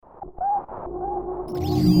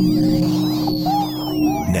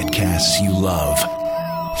Netcasts you love.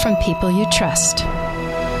 From people you trust.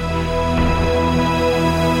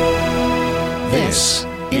 This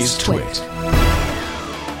is Twit.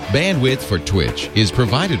 Bandwidth for Twitch is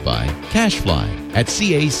provided by CacheFly at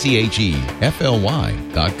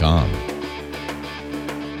CacheFly.com.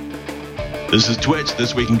 This is Twitch,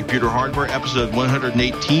 This Week in Computer Hardware, episode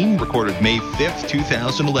 118, recorded May 5th,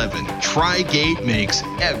 2011. Tri-Gate makes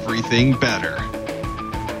everything better.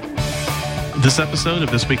 This episode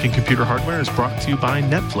of This Week in Computer Hardware is brought to you by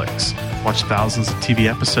Netflix. Watch thousands of TV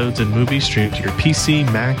episodes and movies streamed to your PC,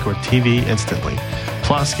 Mac, or TV instantly.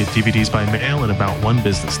 Plus, get DVDs by mail in about one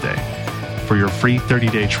business day. For your free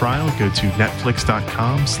 30-day trial, go to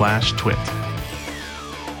netflix.com/twit.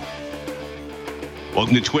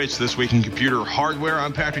 Welcome to Twitch, This Week in Computer Hardware.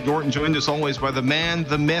 I'm Patrick Norton, joined as always by the man,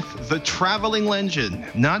 the myth, the traveling legend.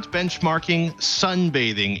 Not benchmarking,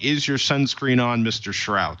 sunbathing. Is your sunscreen on, Mr.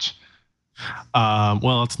 Shrout?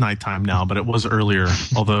 Well, it's nighttime now, but it was earlier.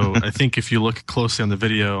 Although I think if you look closely on the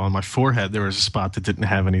video on my forehead, there was a spot that didn't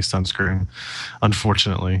have any sunscreen,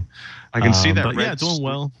 unfortunately. I can see that. But yeah, doing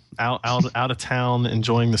well. Out of town,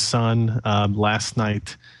 enjoying the sun. Last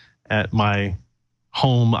night at my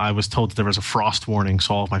home, I was told that there was a frost warning,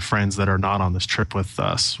 so all of my friends that are not on this trip with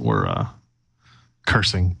us were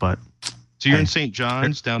cursing. But so you're in St.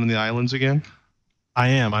 John's, down in the islands again? I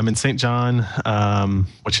am. I'm in St. John,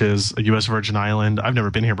 which is a U.S. Virgin Island. I've never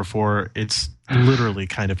been here before. It's literally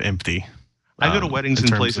kind of empty. I go to weddings in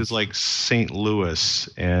places like St. Louis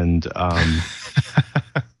and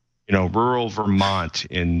rural Vermont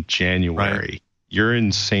in January. Right. You're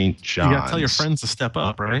in St. John's. You got to tell your friends to step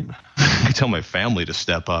up, right? I tell my family to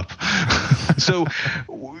step up. So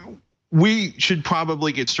we should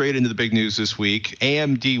probably get straight into the big news this week.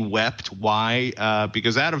 AMD wept. Why?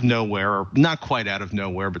 Because out of nowhere, or not quite out of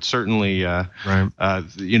nowhere, but certainly,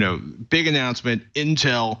 big announcement,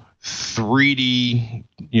 Intel 3D,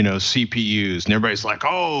 CPUs. And everybody's like,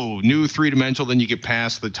 oh, new three-dimensional. Then you get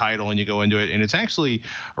past the title and you go into it. And it's actually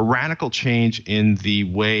a radical change in the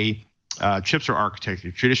way chips are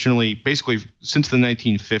architected. Traditionally, basically since the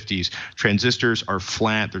 1950s, transistors are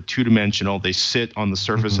flat. They're two-dimensional. They sit on the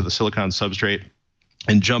surface of the silicon substrate.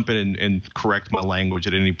 And jump in and correct my language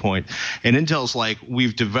at any point. And Intel's like,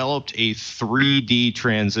 we've developed a 3D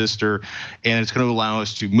transistor, and it's going to allow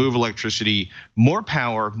us to move electricity, more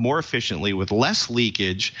power, more efficiently with less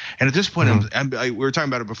leakage. And at this point, we were talking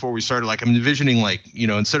about it before we started. Like, I'm envisioning,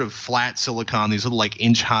 instead of flat silicon, these little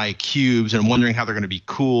inch-high cubes, and I'm wondering how they're going to be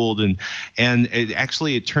cooled. And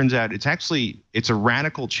it turns out it's a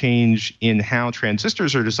radical change in how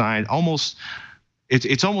transistors are designed.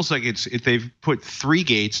 It's almost like they've put three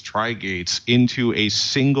gates, tri-gates, into a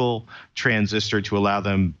single transistor to allow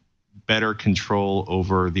them better control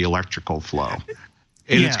over the electrical flow.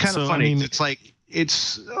 And it's kind of funny. It's like,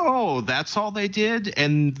 that's all they did?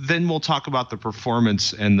 And then we'll talk about the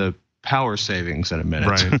performance and the power savings in a minute.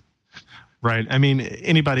 Right. Right. I mean,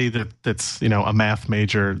 anybody that's a math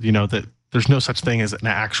major, that there's no such thing as an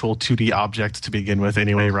actual 2D object to begin with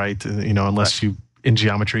anyway, right? Unless you in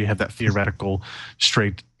geometry have that theoretical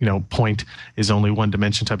straight, point is only one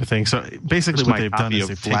dimension type of thing. So basically what they've done is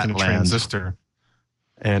they've taken a transistor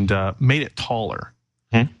and made it taller.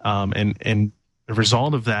 And the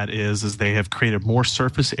result of that is they have created more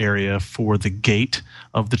surface area for the gate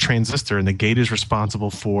of the transistor, and the gate is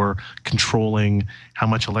responsible for controlling how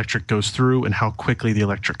much electric goes through and how quickly the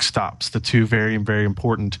electric stops. The two very, very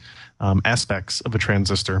important aspects of a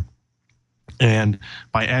transistor. And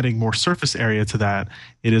by adding more surface area to that,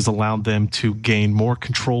 it has allowed them to gain more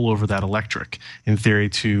control over that electric, in theory,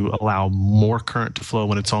 to allow more current to flow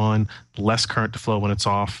when it's on, less current to flow when it's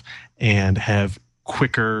off, and have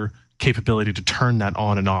quicker capability to turn that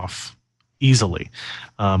on and off easily.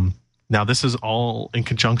 Now, this is all in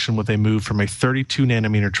conjunction with a move from a 32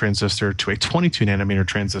 nanometer transistor to a 22 nanometer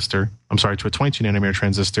transistor. To a 22 nanometer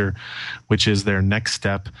transistor, which is their next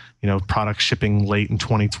step. Product shipping late in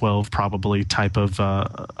 2012, probably type of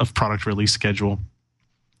product release schedule.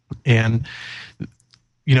 And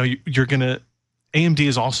you're gonna. AMD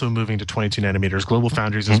is also moving to 22 nanometers. Global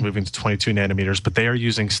Foundries is moving to 22 nanometers, but they are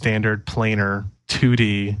using standard planar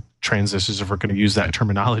 2D transistors, if we're going to use that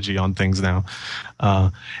terminology on things now.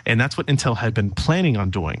 And that's what Intel had been planning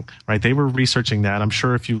on doing, right? They were researching that. I'm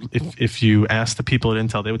sure if you asked the people at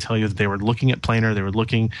Intel, they would tell you that they were looking at planar, they were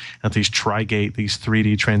looking at these tri-gate, these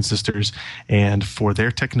 3D transistors, and for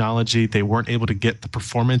their technology, they weren't able to get the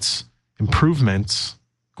performance improvements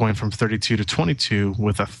going from 32 to 22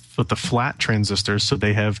 with the flat transistors. So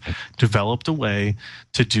they have developed a way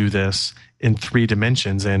to do this in 3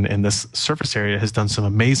 dimensions, and this surface area has done some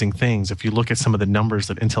amazing things. If you look at some of the numbers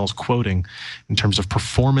that Intel's quoting in terms of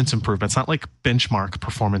performance improvements, not like benchmark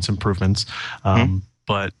performance improvements,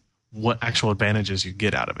 but what actual advantages you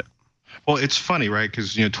get out of it. Well, it's funny, right?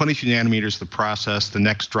 Because 22 nanometers the process. The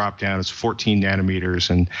next drop down is 14 nanometers,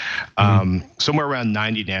 and somewhere around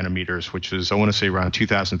 90 nanometers, which is I want to say around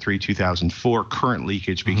 2003, 2004. Current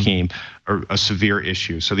leakage became a severe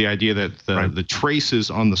issue. So the idea that the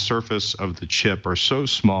traces on the surface of the chip are so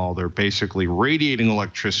small, they're basically radiating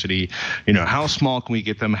electricity. How small can we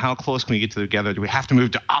get them? How close can we get together? Do we have to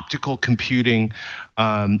move to optical computing?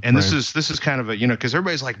 This is kind of a because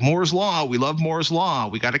everybody's like Moore's law. We love Moore's law.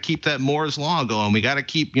 We got to keep that Moore's law going. We got to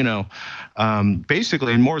keep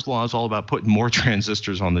basically. And Moore's law is all about putting more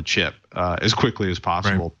transistors on the chip as quickly as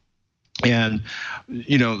possible. Right. And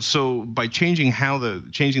so by changing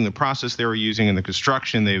the process they were using in the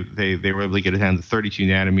construction, they were able to get it down to 32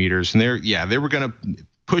 nanometers, and they were going to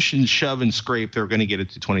push and shove and scrape. They were going to get it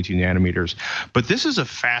to 22 nanometers. But this is a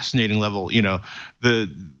fascinating level. Like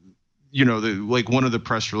one of the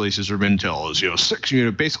press releases from Intel is, 6,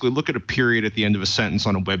 basically look at a period at the end of a sentence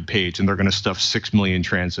on a web page, and they're going to stuff 6 million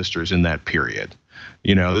transistors in that period.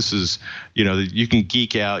 This is, you can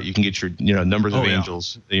geek out, you can get your, numbers of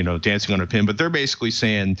angels, dancing on a pin, but they're basically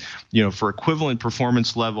saying, for equivalent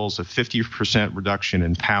performance levels, a 50% reduction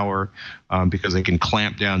in power, because they can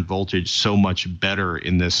clamp down voltage so much better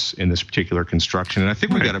in this particular construction. And I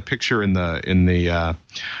think we got a picture we've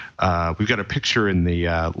got a picture in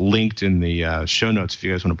the linked in the show notes if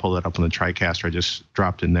you guys want to pull that up on the TriCaster I just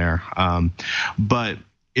dropped in there. But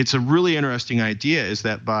it's a really interesting idea is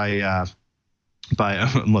that by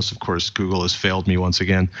unless of course Google has failed me once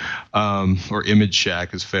again, or Image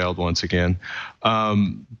Shack has failed once again,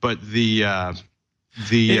 but the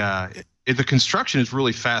construction is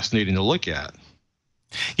really fascinating to look at.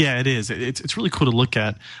 Yeah, it is. It's really cool to look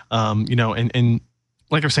at, and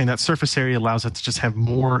like I was saying, that surface area allows it to just have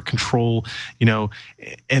more control,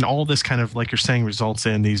 and all this kind of, like you're saying, results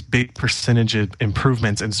in these big percentage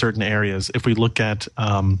improvements in certain areas. If we look at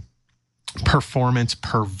performance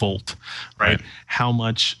per volt, right? How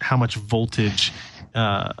much voltage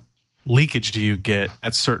leakage do you get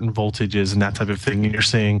at certain voltages and that type of thing? And you're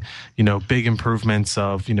seeing, big improvements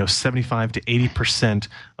of, 75 to 80%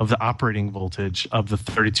 of the operating voltage of the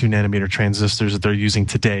 32 nanometer transistors that they're using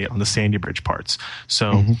today on the Sandy Bridge parts.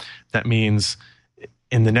 So that means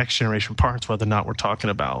in the next generation parts, whether or not we're talking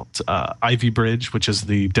about Ivy Bridge, which is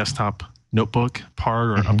the desktop notebook part,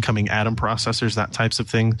 or upcoming Atom processors, that types of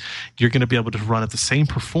thing, you're going to be able to run at the same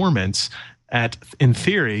performance at, in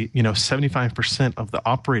theory, 75% of the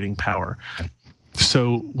operating power.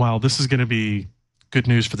 So while this is going to be good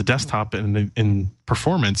news for the desktop in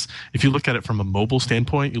performance, if you look at it from a mobile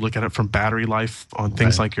standpoint, you look at it from battery life on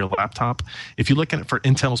things like your laptop. If you look at it for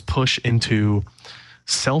Intel's push into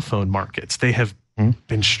cell phone markets, they have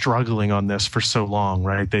been struggling on this for so long,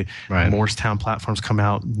 right? Moorestown platforms come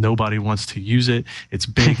out, nobody wants to use it. It's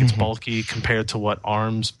big, it's bulky compared to what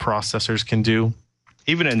ARM's processors can do.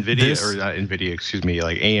 Even NVIDIA,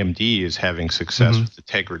 like AMD is having success with the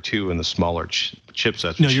Tegra 2 and the smaller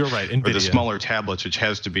chipsets. No, you're right. NVIDIA. Or the smaller tablets, which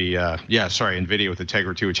has to be, NVIDIA with the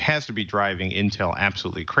Tegra 2, which has to be driving Intel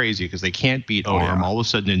absolutely crazy because they can't beat ARM. Yeah. All of a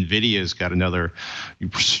sudden, NVIDIA's got another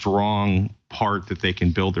strong part that they can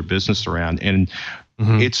build their business around. And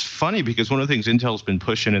it's funny because one of the things Intel's been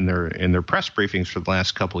pushing in their press briefings for the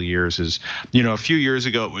last couple of years is, a few years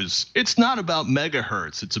ago it's not about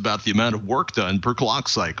megahertz, it's about the amount of work done per clock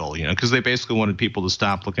cycle, because they basically wanted people to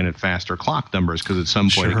stop looking at faster clock numbers because at some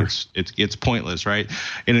point it gets pointless, right?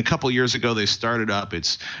 And a couple of years ago they started up,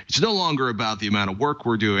 it's no longer about the amount of work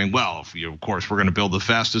we're doing. Well, of course we're going to build the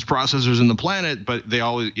fastest processors in the planet, but they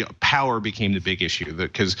always power became the big issue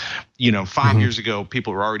because 5 years ago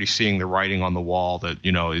people were already seeing the writing on the wall that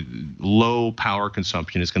low power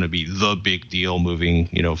consumption is going to be the big deal moving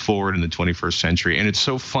forward in the 21st century. And it's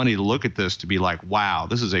so funny to look at this to be like, wow,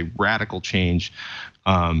 this is a radical change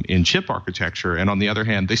in chip architecture. And on the other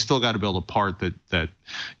hand, they still got to build a part that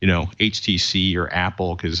HTC or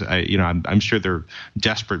Apple, because I'm sure they're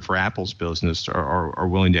desperate for Apple's business, are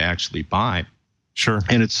willing to actually buy. Sure.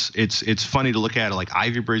 And it's funny to look at it. Like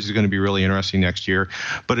Ivy Bridge is going to be really interesting next year,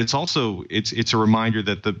 but it's also it's a reminder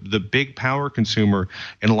that the big power consumer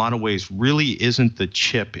in a lot of ways really isn't the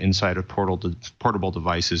chip inside of portable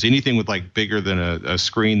devices. Anything with like bigger than a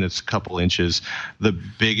screen that's a couple inches, the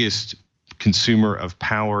biggest consumer of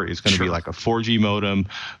power is going to Sure. be like a 4G modem,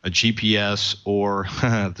 a GPS, or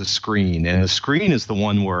the screen. And the screen is the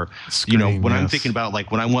one where, when I'm thinking about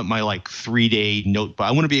like when I want my like 3-day notebook,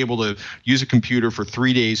 I want to be able to use a computer for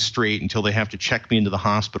 3 days straight until they have to check me into the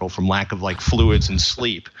hospital from lack of like fluids and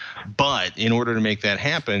sleep. But in order to make that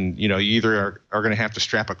happen, you either are going to have to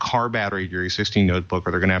strap a car battery to your existing notebook,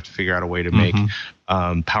 or they're going to have to figure out a way to make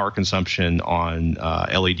power consumption on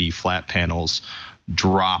LED flat panels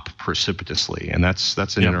drop precipitously, and that's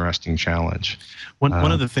an interesting challenge.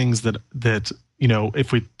 One of the things that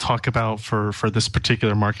if we talk about for this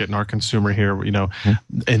particular market and our consumer here,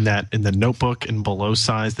 in the notebook and below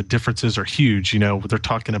size, the differences are huge. They're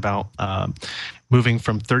talking about moving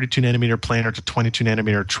from 32 nanometer planar to 22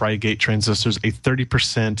 nanometer tri-gate transistors, a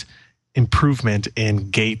 30% improvement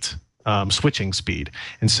in gate switching speed,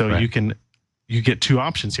 and so you get two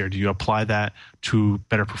options here. Do you apply that to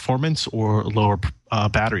better performance or lower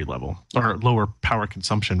battery level, or lower power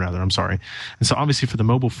consumption, rather? I'm sorry. And so obviously for the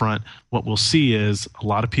mobile front, what we'll see is a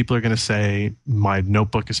lot of people are going to say, my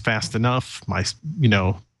notebook is fast enough, my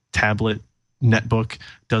tablet netbook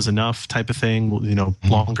does enough type of thing,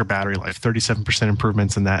 longer battery life, 37%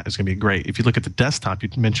 improvements in that is going to be great. If you look at the desktop, you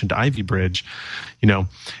mentioned Ivy Bridge,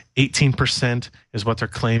 18% is what they're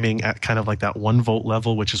claiming at kind of like that 1 volt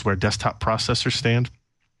level, which is where desktop processors stand.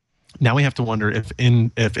 Now we have to wonder if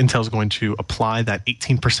Intel's going to apply that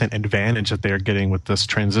 18% advantage that they're getting with this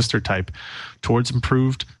transistor type towards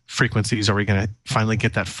improved frequencies. Are we going to finally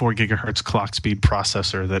get that 4 gigahertz clock speed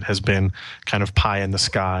processor that has been kind of pie in the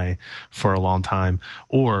sky for a long time?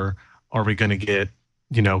 Or are we going to get,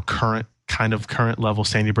 current level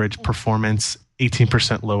Sandy Bridge performance,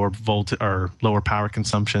 18% lower volt or lower power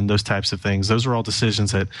consumption, those types of things? Those are all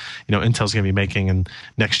decisions that Intel's going to be making in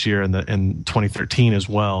next year and in 2013 as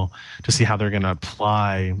well, to see how they're going to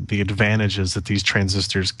apply the advantages that these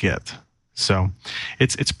transistors get. So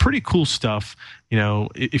it's pretty cool stuff.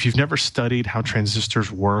 If you've never studied how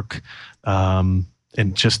transistors work, and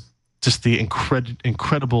just the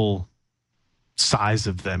incredible size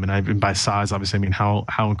of them, and by size obviously I mean how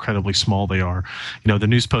incredibly small they are. The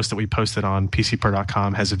news post that we posted on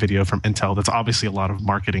PCPer.com has a video from Intel that's obviously a lot of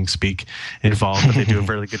marketing speak involved, but they do a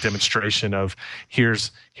really good demonstration of here's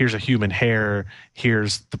a human hair,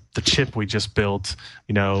 here's the chip we just built,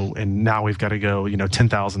 and now we've got to go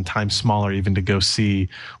 10,000 times smaller even to go see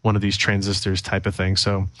one of these transistors type of thing.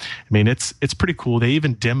 So I mean it's pretty cool. They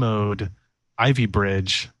even demoed Ivy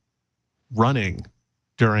Bridge running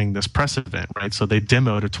during this press event, right? So they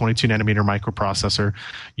demoed a 22 nanometer microprocessor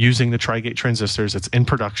using the tri-gate transistors. It's in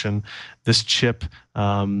production. This chip,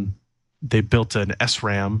 they built an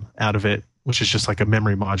SRAM out of it, which is just like a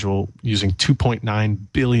memory module using 2.9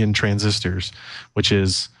 billion transistors, which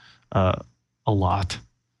is a lot.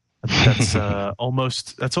 That's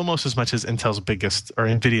almost as much as Intel's biggest or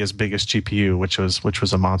NVIDIA's biggest GPU, which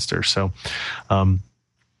was a monster. So,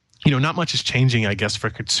 not much is changing, I guess,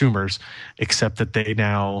 for consumers, except that they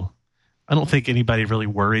now, I don't think anybody really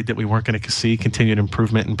worried that we weren't going to see continued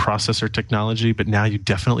improvement in processor technology, but now you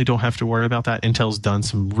definitely don't have to worry about that. Intel's done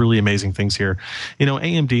some really amazing things here.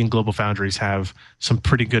 AMD and Global Foundries have some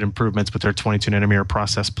pretty good improvements with their 22 nanometer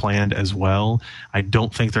process planned as well. I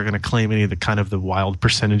don't think they're going to claim any of the wild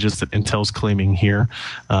percentages that Intel's claiming here.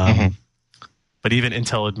 But even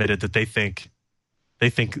Intel admitted that they think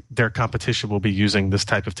their competition will be using this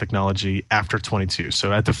type of technology after 22.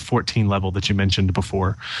 So at the 14 level that you mentioned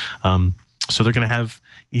before. So they're going to have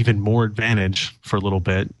even more advantage for a little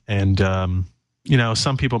bit. And,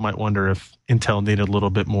 some people might wonder if Intel needed a little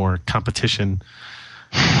bit more competition,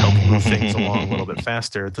 help move things along a little bit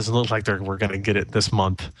faster. It doesn't look like we're going to get it this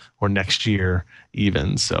month or next year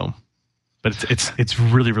even. So, but it's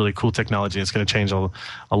really, really cool technology. It's going to change a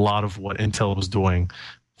lot of what Intel was doing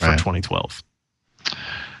for 2012.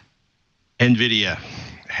 NVIDIA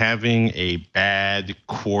having a bad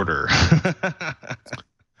quarter.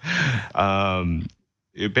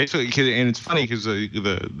 Basically, and it's funny because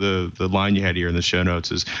the line you had here in the show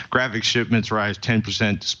notes is graphics shipments rise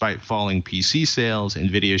 10% despite falling PC sales.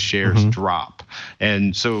 NVIDIA shares drop,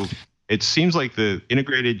 and so it seems like the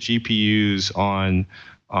integrated GPUs on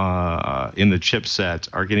in the chipset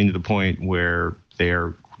are getting to the point where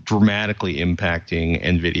they're dramatically impacting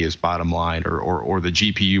NVIDIA's bottom line or the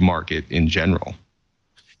GPU market in general.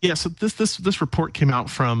 Yeah, so this report came out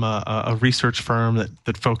from a research firm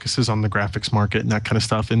that focuses on the graphics market and that kind of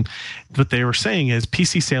stuff. And what they were saying is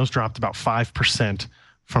PC sales dropped about 5%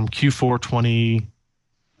 from Q4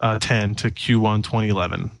 2010 to Q1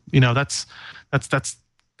 2011. That's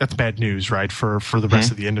bad news, right, for the rest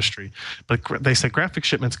of the industry. But they said graphics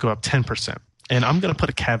shipments go up 10%. And I'm going to put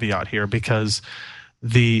a caveat here because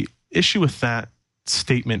the issue with that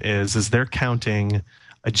statement is they're counting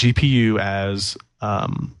a GPU as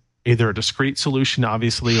either a discrete solution,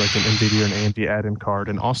 obviously, like an NVIDIA or an AMD add-in card,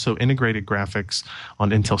 and also integrated graphics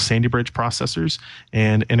on Intel Sandy Bridge processors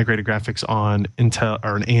and integrated graphics on Intel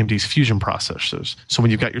or an AMD's Fusion processors. So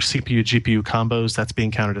when you've got your CPU GPU combos, that's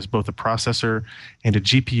being counted as both a processor and a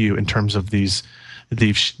GPU in terms of these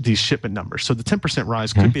shipment numbers. So the 10%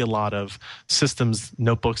 rise could be a lot of systems,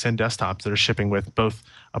 notebooks, and desktops that are shipping with both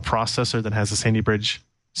a processor that has a Sandy Bridge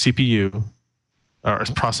CPU, or a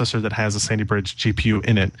processor that has a Sandy Bridge GPU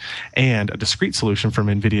in it, and a discrete solution from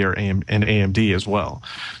NVIDIA and AMD as well.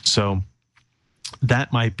 So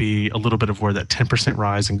that might be a little bit of where that 10%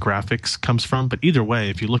 rise in graphics comes from. But either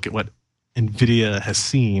way, if you look at what NVIDIA has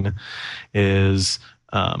seen is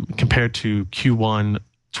compared to Q1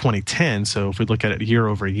 2010, so if we look at it year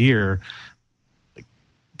over year,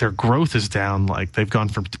 their growth is down. Like they've gone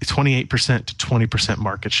from 28% to 20%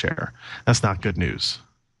 market share. That's not good news.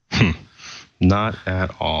 Not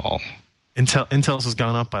at all. Intel's has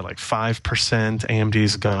gone up by like 5%.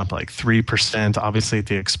 AMD's gone up like 3%. Obviously, at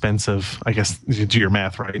the expense of, I guess, you do your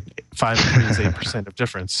math, right? 5 is 8% of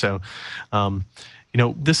difference. So,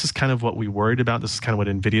 this is kind of what we worried about. This is kind of what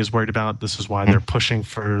NVIDIA's worried about. This is why they're pushing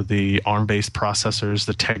for the ARM-based processors,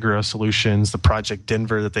 the Tegra solutions, the Project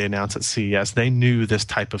Denver that they announced at CES. They knew this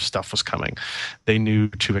type of stuff was coming. They knew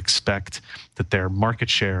to expect that their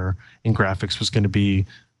market share in graphics was going to be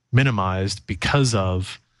minimized because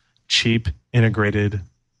of cheap integrated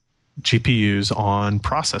GPUs on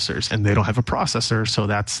processors, and they don't have a processor, so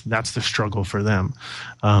that's the struggle for them.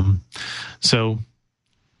 So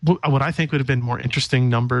what I think would have been more interesting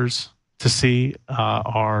numbers to see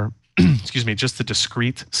are just the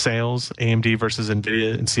discrete sales, AMD versus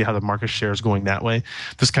NVIDIA, and see how the market share is going that way.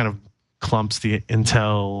 This kind of clumps the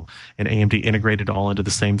Intel and AMD integrated all into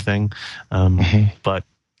the same thing. But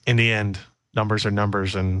in the end, numbers are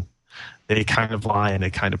numbers, and they kind of lie and they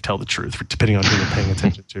kind of tell the truth, depending on who you're paying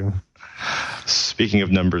attention to. Speaking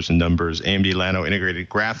of numbers and numbers, AMD Llano integrated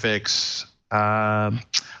graphics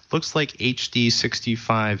looks like HD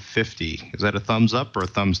 6550. Is that a thumbs up or a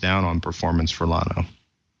thumbs down on performance for Llano?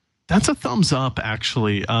 That's a thumbs up,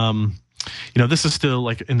 actually. This is still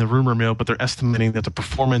like in the rumor mill, but they're estimating that the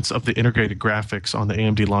performance of the integrated graphics on the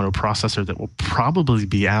AMD Llano processor that will probably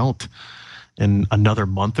be out in another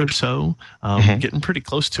month or so, getting pretty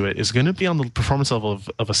close to it, is going to be on the performance level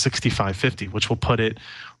of a 6550, which will put it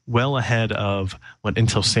well ahead of what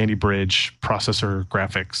Intel Sandy Bridge processor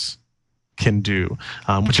graphics can do,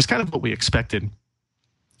 which is kind of what we expected.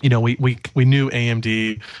 We knew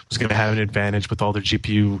AMD was going to have an advantage with all their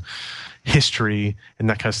GPU history and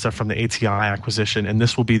that kind of stuff from the ATI acquisition, and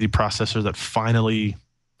this will be the processor that finally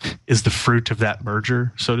is the fruit of that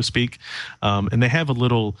merger, so to speak. And they have a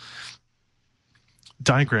little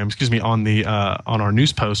diagram, on the on our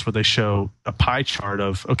news post where they show a pie chart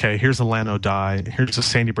of, okay, here's a Llano die, here's a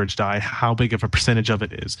Sandy Bridge die, how big of a percentage of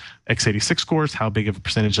it is x86 cores, how big of a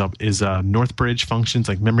percentage of is Northbridge functions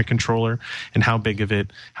like memory controller, and how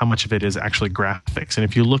much of it is actually graphics. And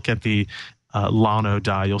if you look at the Llano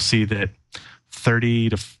die, you'll see that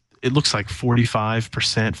it looks like 45%,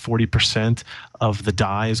 40% of the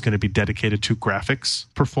die is going to be dedicated to graphics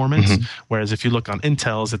performance. Whereas if you look on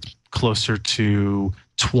Intel's, it's closer to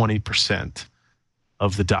 20%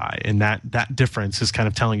 of the die. And that difference is kind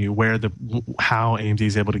of telling you how AMD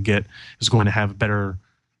is going to have better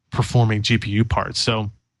performing GPU parts.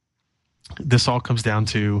 So this all comes down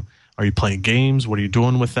to, are you playing games? What are you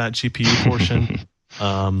doing with that GPU portion?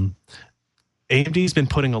 AMD's been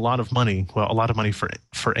putting a lot of money for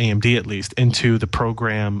AMD at least, into the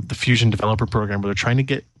program, the Fusion Developer Program, where they're trying to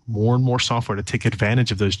get more and more software to take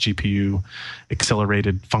advantage of those GPU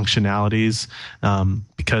accelerated functionalities,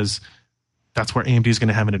 because that's where AMD is going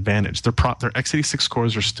to have an advantage. Their x86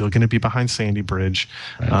 cores are still going to be behind Sandy Bridge,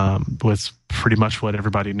 with pretty much what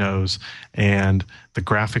everybody knows, and the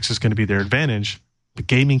graphics is going to be their advantage. But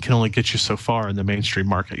gaming can only get you so far in the mainstream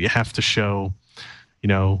market. You have to show,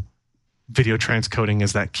 video transcoding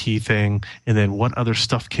is that key thing, and then what other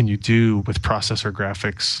stuff can you do with processor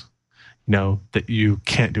graphics, that you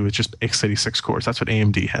can't do with just x86 cores. That's what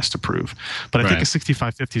AMD has to prove. But I think a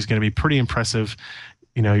 6550 is going to be pretty impressive.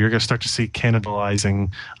 You're going to start to see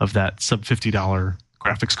cannibalizing of that sub $50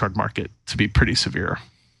 graphics card market to be pretty severe.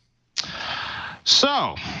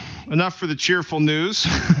 So, enough for the cheerful news.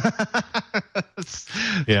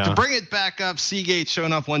 To bring it back up, Seagate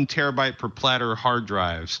showing off 1 terabyte per platter hard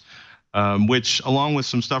drives. Which, along with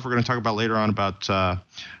some stuff we're going to talk about later on about,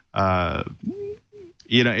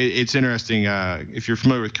 it's interesting. If you're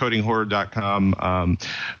familiar with codinghorror.com,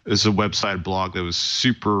 there's a website blog that was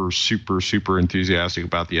super, super, super enthusiastic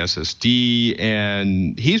about the SSD,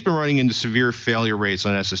 and he's been running into severe failure rates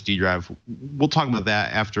on SSD drive. We'll talk about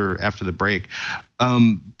that after the break.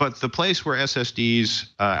 But the place where SSDs,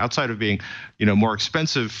 outside of being, more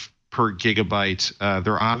expensive per gigabyte,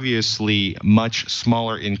 they're obviously much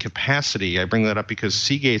smaller in capacity. I bring that up because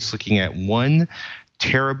Seagate's looking at 1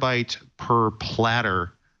 terabyte per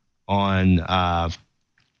platter on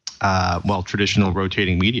traditional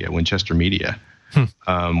rotating media, Winchester Media.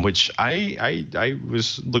 Which I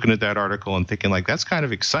was looking at that article and thinking, like, that's kind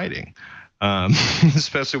of exciting,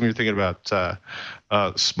 especially when you're thinking about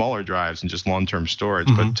smaller drives and just long-term storage.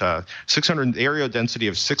 But 600 aerial density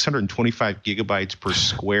of 625 gigabytes per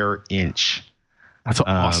square inch. That's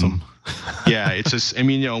awesome. Yeah, it's just, 1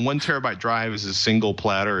 terabyte drive is a single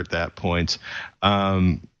platter at that point.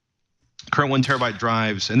 Current 1 terabyte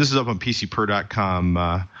drives, and this is up on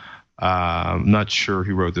PCPer.com. I'm not sure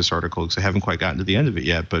who wrote this article because I haven't quite gotten to the end of it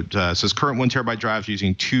yet, but it says current 1 terabyte drives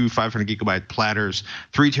using 2 500 gigabyte platters.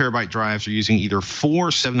 3 terabyte drives are using either 4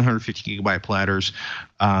 750 gigabyte platters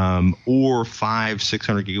or 5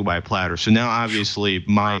 600 gigabyte platters. So now obviously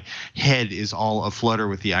my head is all aflutter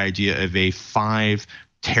with the idea of a 5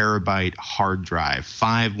 terabyte hard drive,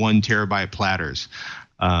 5 1 terabyte platters.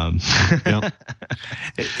 And the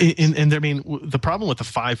problem with the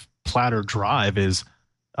 5 platter drive is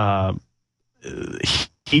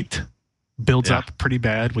heat builds up pretty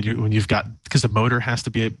bad when you've got, because the motor has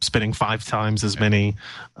to be spinning 5 times as many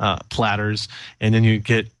platters, and then you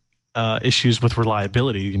get issues with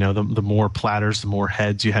reliability. The more platters, the more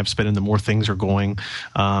heads you have spinning, the more things are going,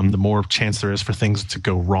 the more chance there is for things to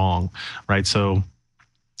go wrong, right? So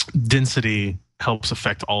density helps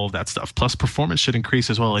affect all of that stuff. Plus, performance should increase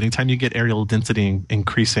as well. Anytime you get aerial density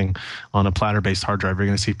increasing on a platter-based hard drive, you're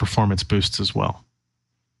going to see performance boosts as well.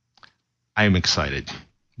 I am excited.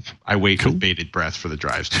 I wait with bated breath for the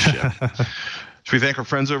drives to ship. Should we thank our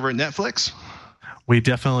friends over at Netflix? We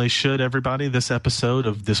definitely should, everybody. This episode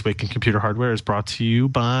of This Week in Computer Hardware is brought to you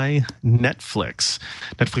by Netflix.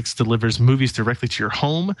 Netflix delivers movies directly to your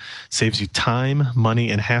home, saves you time, money,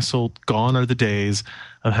 and hassle. Gone are the days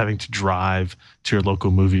of having to drive to your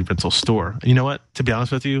local movie rental store. You know what? To be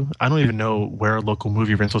honest with you, I don't even know where a local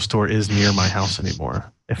movie rental store is near my house anymore,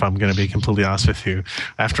 if I'm going to be completely honest with you.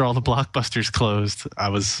 After all the Blockbusters closed, I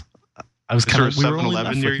was kind of... Is there a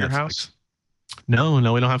 7-Eleven near your house? No, we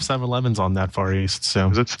don't have 7-Elevens on that far east. So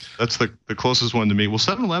that's the closest one to me. Well,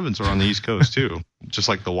 7-Elevens are on the East Coast too, just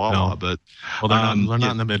like the Wawa. No. But they're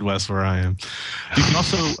not in the Midwest where I am. You can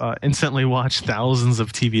also instantly watch thousands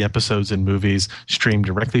of TV episodes and movies streamed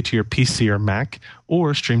directly to your PC or Mac,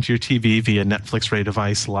 or stream to your TV via Netflix-ready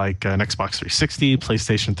device like an Xbox 360,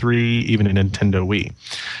 PlayStation 3, even a Nintendo Wii.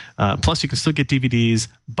 Plus, you can still get DVDs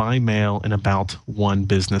by mail in about 1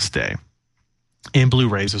 business day. And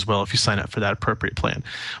Blu-rays as well if you sign up for that appropriate plan.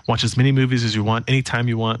 Watch as many movies as you want, anytime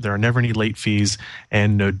you want. There are never any late fees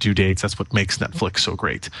and no due dates. That's what makes Netflix so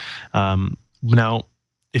great. Now,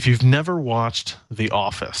 if you've never watched The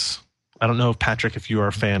Office, I don't know, Patrick, if you are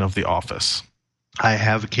a fan of The Office. I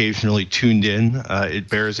have occasionally tuned in. It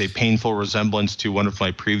bears a painful resemblance to one of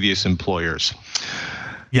my previous employers.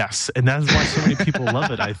 Yes, and that is why so many people love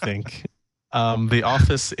it, I think. The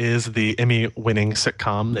Office is the Emmy-winning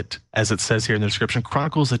sitcom that, as it says here in the description,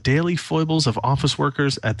 chronicles the daily foibles of office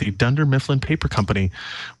workers at the Dunder Mifflin Paper Company,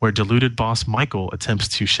 where deluded boss Michael attempts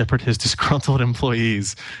to shepherd his disgruntled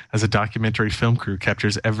employees as a documentary film crew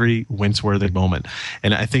captures every wince-worthy moment.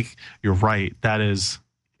 And I think you're right.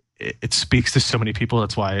 It speaks to so many people.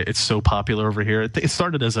 That's why it's so popular over here. It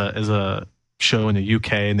started as a show in the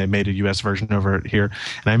UK, and they made a US version over here.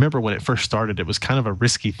 And I remember when it first started, it was kind of a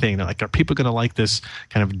risky thing. They're like, are people going to like this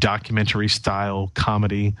kind of documentary style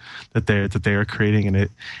comedy that they are creating? And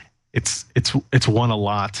it's won a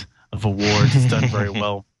lot of awards. It's done very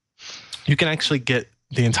well. You can actually get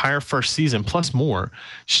the entire first season plus more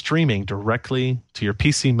streaming directly to your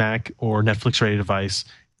PC, Mac, or Netflix ready device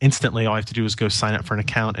instantly. All I have to do is go sign up for an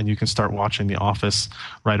account, and you can start watching The Office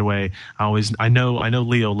right away. I know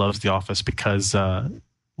Leo loves The Office because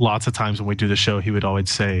lots of times when we do the show, he would always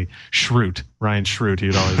say Schrute, Ryan Schrute. He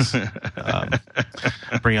would always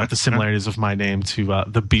bring out the similarities of my name to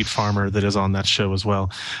the beet farmer that is on that show as well.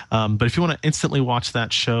 But if you want to instantly watch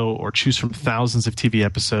that show or choose from thousands of TV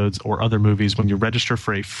episodes or other movies, when you register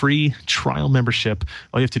for a free trial membership,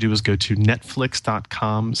 all you have to do is go to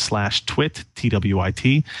netflix.com/twit,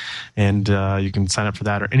 TWIT, and you can sign up for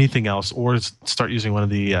that or anything else, or start using one of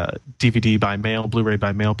the DVD by mail, Blu-ray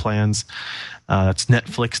by mail plans. That's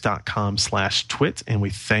netflix.com/twit, and we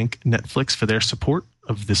thank Netflix for their support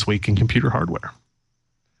of This Week in Computer Hardware.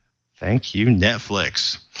 Thank you,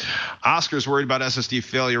 Netflix. Oscar's worried about SSD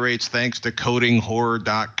failure rates thanks to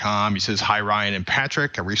codinghorror.com. He says, hi, Ryan and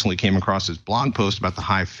Patrick. I recently came across this blog post about the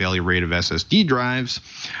high failure rate of SSD drives.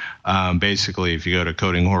 Basically, if you go to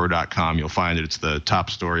codinghorror.com, you'll find that it's the top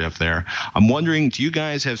story up there. I'm wondering, do you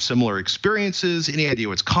guys have similar experiences? Any idea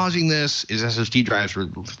what's causing this? Is SSD drives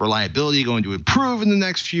reliability going to improve in the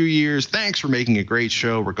next few years? Thanks for making a great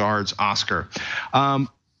show. Regards, Oscar.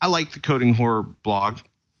 I like the Coding Horror blog.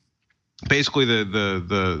 Basically, I want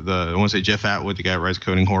to say Jeff Atwood, the guy who writes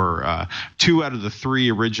Coding Horror, 2 out of the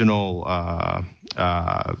 3 original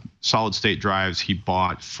solid state drives he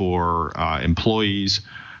bought for employees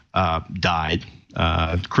died.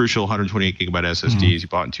 Crucial 128 gigabyte SSDs he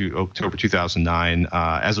bought in October 2009.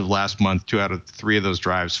 As of last month, 2 out of 3 of those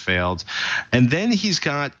drives failed. And then he's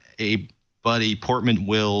got a buddy, Portman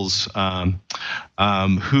Wills,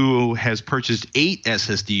 who has purchased 8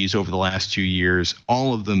 SSDs over the last 2 years.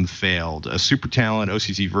 All of them failed. A Super Talent,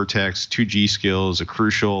 OCZ Vertex, 2 G Skills, a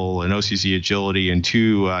Crucial, an OCZ Agility, and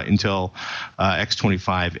 2 Intel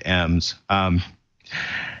X25Ms.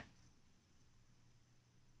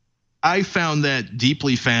 I found that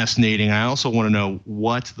deeply fascinating. I also want to know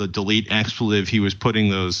what the delete expletive he was putting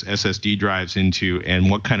those SSD drives into and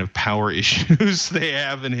what kind of power issues they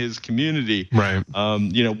have in his community. Right.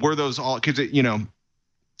 Were those all, because,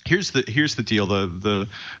 here's the deal. The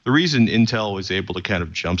reason Intel was able to kind of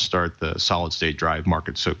jumpstart the solid state drive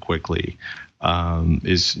market so quickly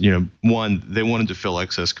is, one, they wanted to fill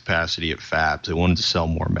excess capacity at fabs. They wanted to sell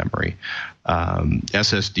more memory.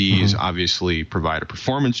 SSDs obviously provide a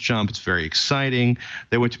performance jump. It's very exciting.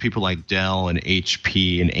 They went to people like Dell and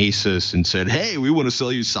HP and Asus and said, hey, we want to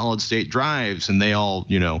sell you solid state drives. And they all,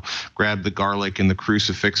 grabbed the garlic and the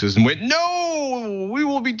crucifixes and went, no, we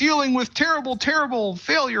will be dealing with terrible, terrible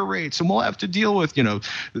failure rates. And we'll have to deal with,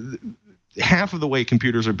 half of the way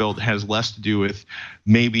computers are built has less to do with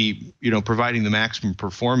maybe, providing the maximum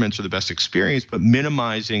performance or the best experience, but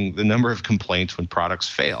minimizing the number of complaints when products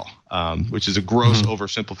fail, which is a gross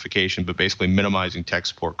oversimplification, but basically minimizing tech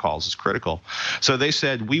support calls is critical. So they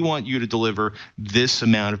said, we want you to deliver this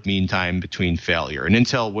amount of mean time between failure. And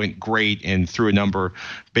Intel went great and through a number,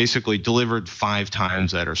 basically delivered 5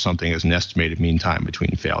 times that or something as an estimated mean time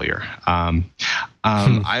between failure.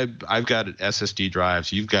 I've got SSD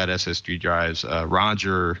drives. You've got SSD drives.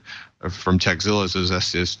 Roger from Tekzilla has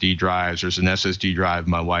SSD drives. There's an SSD drive.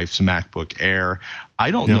 My wife's MacBook Air. I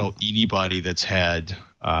don't know anybody that's had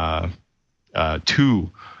 2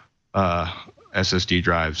 SSD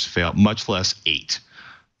drives fail, much less 8.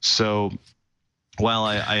 So while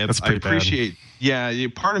I appreciate. Yeah,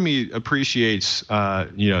 part of me appreciates,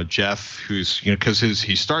 Jeff, who's, because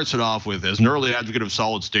he starts it off with, as an early advocate of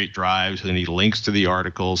solid state drives, and then he links to the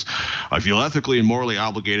articles. I feel ethically and morally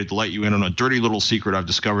obligated to let you in on a dirty little secret I've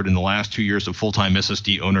discovered in the last 2 years of full-time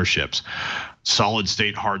SSD ownerships. Solid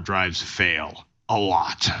state hard drives fail a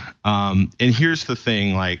lot. And here's the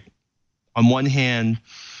thing, on one hand,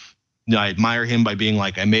 I admire him by being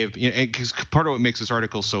like, I may have, because part of what makes this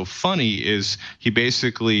article so funny is he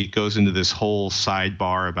basically goes into this whole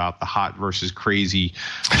sidebar about the hot versus crazy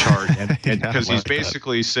chart, and because he's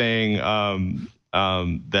basically saying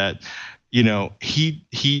that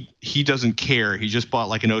he doesn't care. He just bought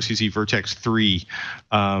like an OCZ Vertex 3.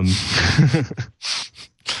 And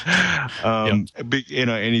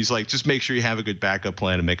he's like, just make sure you have a good backup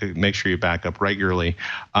plan and make sure you back up regularly.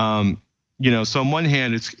 So on one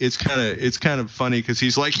hand, it's kind of funny because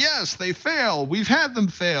he's like, yes, they fail. We've had them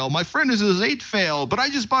fail. My friend is his 8 fail, but I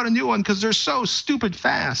just bought a new one because they're so stupid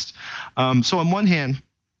fast. So on one hand,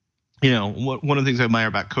 one of the things I admire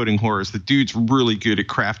about Coding Horror is the dude's really good at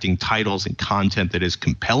crafting titles and content that is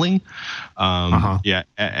compelling.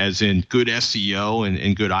 As in good SEO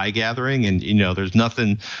and good eye gathering. And, there's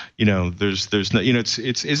nothing,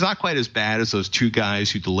 it's not quite as bad as those 2 guys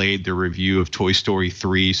who delayed their review of Toy Story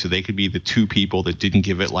 3. So they could be the 2 people that didn't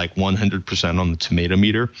give it like 100% on the tomato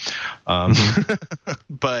meter.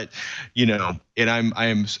 But, and I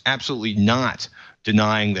am absolutely not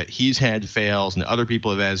denying that he's had fails and other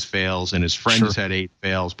people have had fails and his friend has had 8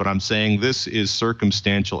 fails, but I'm saying this is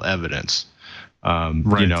circumstantial evidence.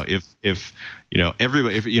 Right. If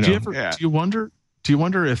everybody, do you wonder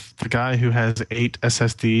if the guy who has 8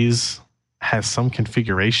 SSDs has some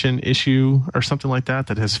configuration issue or something like that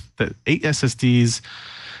has 8 SSDs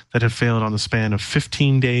that have failed on the span of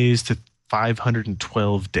 15 days to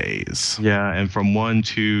 512 days. Yeah, and from 1,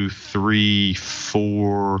 2, 3,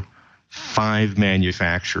 4, 5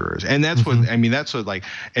 manufacturers, and that's what I mean. That's what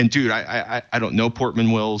and dude, I don't know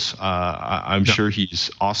Portman Wills. I'm sure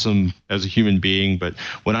he's awesome as a human being, but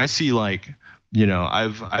when I see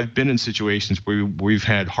I've been in situations where we've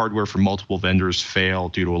had hardware from multiple vendors fail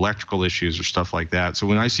due to electrical issues or stuff like that. So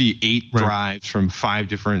when I see 8 drives from 5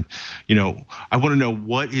 different, I want to know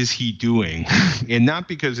what is he doing, and not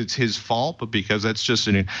because it's his fault, but because that's just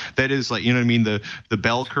that is like, the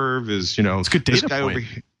bell curve is, it's good data point.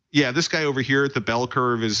 This guy over here at the bell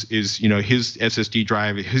curve is his SSD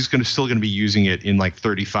drive. He's still going to be using it in like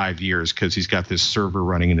 35 years because he's got this server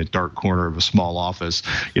running in a dark corner of a small office.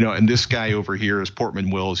 And this guy over here is Portman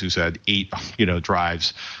Wills, who's had 8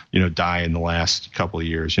 drives die in the last couple of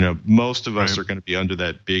years. Most of us are going to be under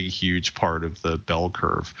that big huge part of the bell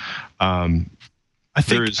curve. I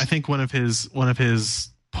think one of his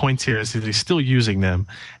points here is that he's still using them,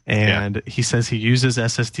 and he says he uses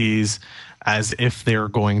SSDs as if they're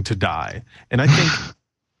going to die. And I think,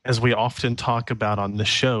 as we often talk about on the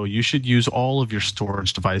show, you should use all of your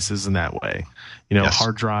storage devices in that way.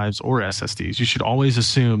 Hard drives or SSDs. You should always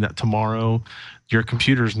assume that tomorrow your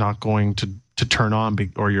computer's not going to turn on,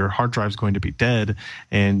 or your hard drive's going to be dead,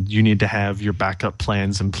 and you need to have your backup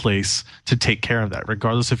plans in place to take care of that,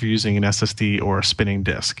 regardless if you're using an SSD or a spinning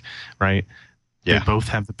disk, right? They both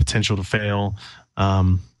have the potential to fail.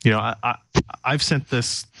 I've sent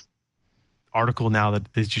this article now that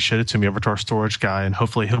you showed it to me over to our storage guy, and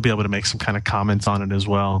hopefully he'll be able to make some kind of comments on it as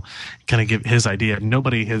well, kind of give his idea.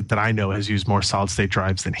 Nobody that I know has used more solid state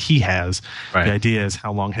drives than he has. Right. The idea is,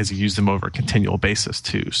 how long has he used them over a continual basis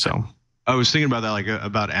too? So I was thinking about that, like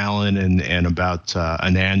about Alan and about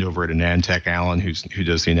Anand over at AnandTech, Alan, who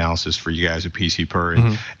does the analysis for you guys at PC Per.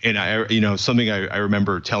 And I, something I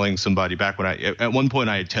remember telling somebody back when at one point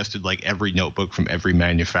I had tested like every notebook from every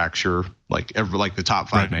manufacturer, like the top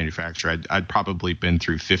 5 manufacturer. I'd probably been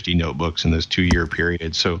through 50 notebooks in this 2-year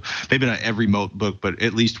period. So maybe not every notebook, but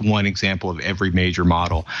at least one example of every major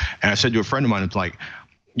model. And I said to a friend of mine, it's like,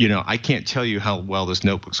 I can't tell you how well this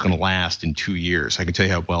notebook's going to last in 2 years. I can tell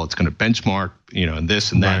you how well it's going to benchmark, and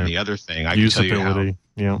this and that and the other thing. I can tell you how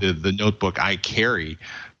the notebook I carry,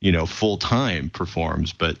 full time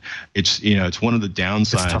performs. But it's one of the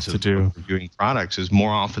downsides of reviewing products is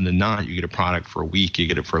more often than not, you get a product for a week, you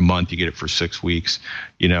get it for a month, you get it for 6 weeks,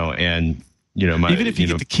 even if you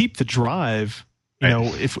get to keep the drive.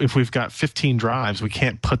 If we've got 15 drives, we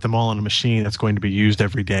can't put them all on a machine that's going to be used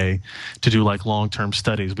every day to do like long-term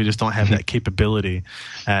studies. We just don't have that capability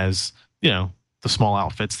as, the small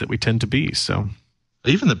outfits that we tend to be. So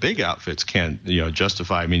even the big outfits can't,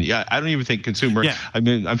 justify. I mean, I don't even think consumer. Yeah. I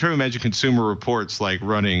mean, I'm trying to imagine Consumer Reports like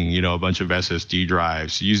running, a bunch of SSD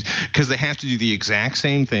drives because they have to do the exact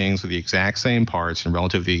same things with the exact same parts and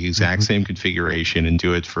relative to the exact same configuration and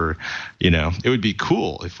do it for, it would be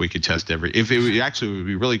cool if we could test it would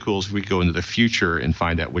be really cool if we could go into the future and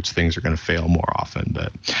find out which things are going to fail more often.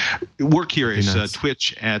 But we're curious.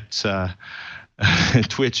 Twitch at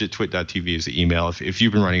twit.tv is the email. If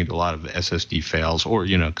you've been running into a lot of SSD fails, or,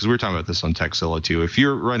 because we were talking about this on Tekzilla too, if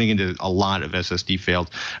you're running into a lot of SSD fails,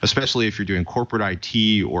 especially if you're doing corporate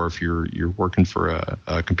IT or if you're working for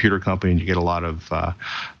a computer company and you get a lot of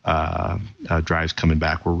drives coming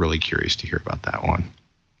back, we're really curious to hear about that one.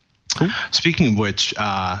 Cool. Speaking of which,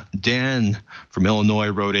 Dan from Illinois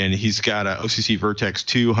wrote in. He's got a OCC Vertex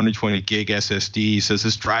 2 120 gig SSD. He says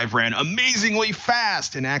this drive ran amazingly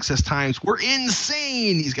fast and access times were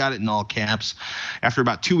insane. He's got it in all caps. After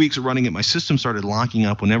about 2 weeks of running it, my system started locking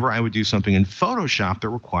up whenever I would do something in Photoshop that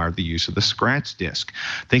required the use of the scratch disk.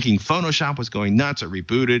 Thinking Photoshop was going nuts, I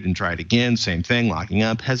rebooted and tried again. Same thing, locking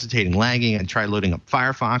up, hesitating, lagging. I tried loading up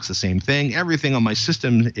Firefox, the same thing. Everything on my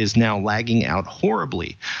system is now lagging out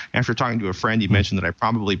horribly. After talking to a friend, he mentioned that I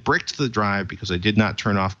probably bricked the drive because I did not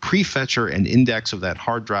turn off prefetcher and index of that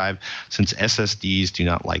hard drive, since SSDs do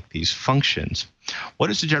not like these functions.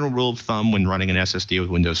 What is the general rule of thumb when running an SSD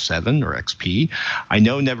with Windows 7 or XP? I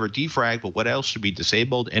know never defrag, but what else should be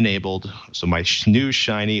disabled, enabled, so my new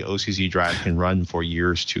shiny OCZ drive can run for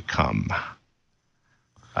years to come?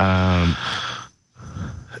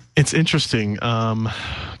 It's interesting. Well,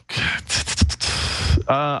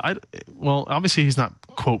 obviously he's not,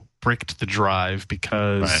 quote, bricked the drive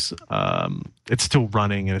because it's still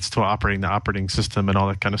running and it's still operating the operating system and all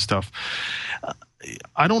that kind of stuff.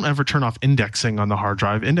 I don't ever turn off indexing on the hard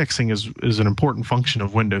drive. Indexing is an important function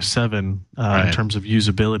of Windows 7 in terms of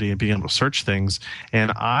usability and being able to search things.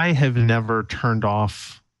 And I have never turned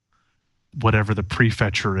off whatever the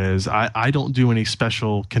prefetcher is. I don't do any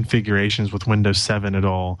special configurations with Windows 7 at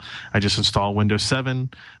all. I just install Windows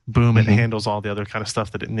 7, boom, it handles all the other kind of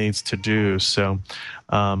stuff that it needs to do. So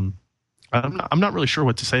I'm not really sure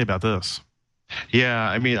what to say about this. Yeah,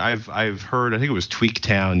 I mean, I've heard, I think it was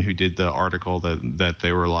Tweaktown who did the article that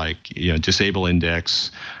they were like, disable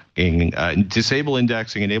index, disable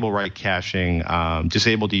indexing, enable write caching,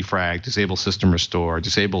 disable defrag, disable system restore,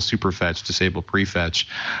 disable superfetch, disable prefetch.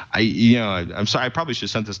 I'm sorry, I probably should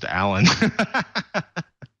have sent this to Alan.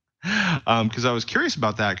 Because I was curious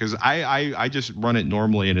about that, because I just run it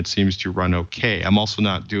normally and it seems to run okay. I'm also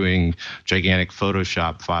not doing gigantic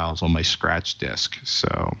Photoshop files on my scratch disk,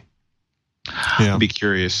 so I'd be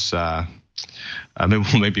curious.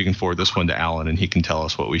 Maybe you can forward this one to Alan and he can tell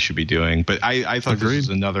us what we should be doing. But I thought this was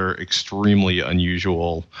another extremely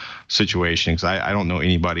unusual situation, because I don't know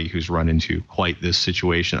anybody who's run into quite this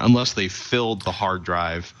situation unless they filled the hard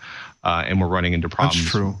drive and we're running into problems.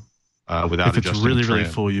 That's true. Without if it's really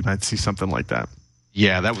full, you might see something like that.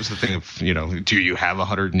 Yeah, that was the thing of, do you have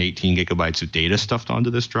 118 gigabytes of data stuffed onto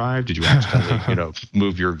this drive? Did you accidentally,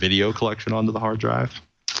 move your video collection onto the hard drive?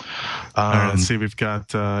 All right, let's see. We've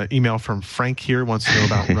got email from Frank here. Wants to know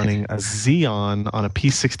about running a Xeon on a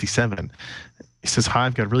P67. He says, hi,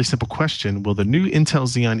 I've got a really simple question. Will the new Intel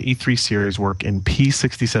Xeon E3 series work in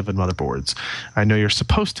P67 motherboards? I know you're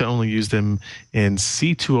supposed to only use them in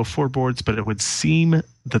C204 boards, but it would seem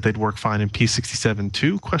that they'd work fine in P67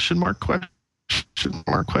 too? Question mark. That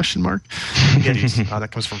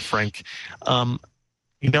comes from Frank. I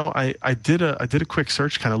did a quick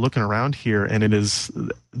search kind of looking around here, and it is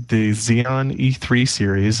the Xeon E3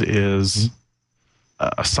 series is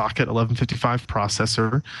a socket 1155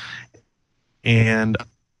 processor. And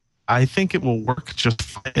I think it will work just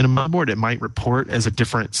fine in a motherboard. It might report as a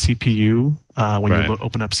different CPU when you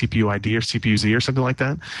open up CPU ID or CPU Z or something like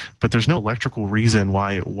that. But there's no electrical reason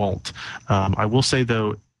why it won't. I will say,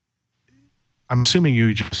 though, I'm assuming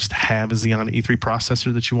you just have a Xeon E3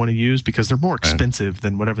 processor that you want to use, because they're more expensive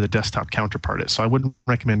than whatever the desktop counterpart is. So I wouldn't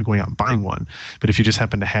recommend going out and buying one. But if you just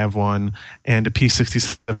happen to have one and a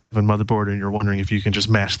P67 motherboard and you're wondering if you can just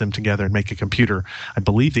mash them together and make a computer, I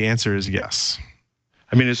believe the answer is yes.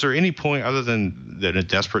 I mean, is there any point other than a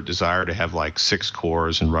desperate desire to have like 6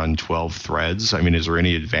 cores and run 12 threads? I mean, is there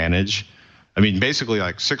any advantage? I mean, basically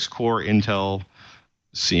like 6-core Intel.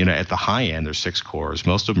 So, at the high end, there's 6 cores.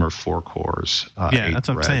 Most of them are 4 cores. That's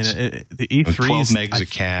what I'm saying. The E3 12 megs of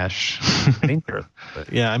cache.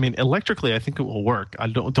 Yeah, I mean, electrically, I think it will work.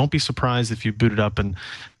 Don't be surprised if you boot it up and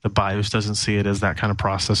the BIOS doesn't see it as that kind of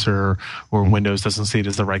processor, or Windows doesn't see it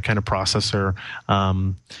as the right kind of processor.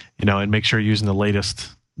 And make sure you're using the latest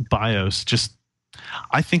BIOS.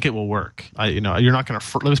 I think it will work. You're not going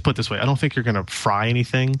to. Let's put it this way: I don't think you're going to fry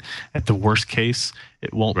anything. At the worst case,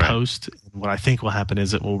 it won't post. What I think will happen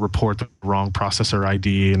is it will report the wrong processor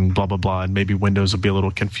ID and blah blah blah, and maybe Windows will be a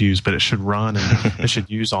little confused. But it should run and it should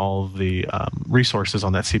use all of the resources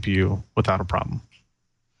on that CPU without a problem.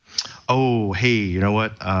 Oh, hey, you know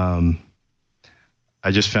what?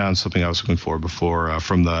 I just found something I was looking for before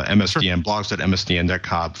from the MSDN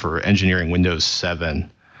blogs.msdn.com for engineering Windows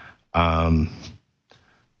 7.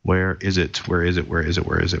 Where is it? Windows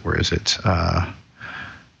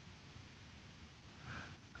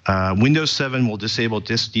 7 will disable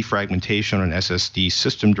disk defragmentation on SSD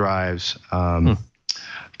system drives.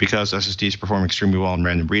 Because SSDs perform extremely well in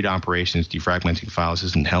random read operations, defragmenting files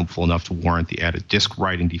isn't helpful enough to warrant the added disk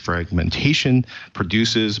writing defragmentation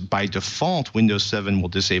produces. By default, Windows 7 will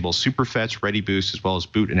disable superfetch, ReadyBoost, as well as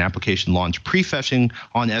boot and application launch prefetching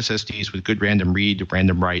on SSDs with good random read,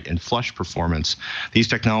 random write, and flush performance. These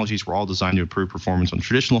technologies were all designed to improve performance on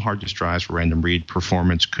traditional hard disk drives, where random read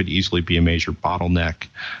performance could easily be a major bottleneck.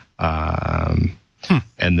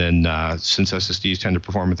 And then since SSDs tend to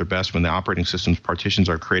perform at their best when the operating system's partitions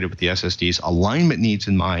are created with the SSD's alignment needs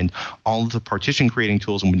in mind, all of the partition creating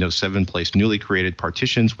tools in Windows 7 place newly created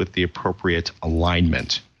partitions with the appropriate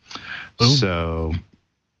alignment. Boom. So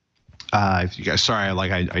if you guys, sorry,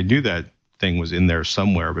 I knew that thing was in there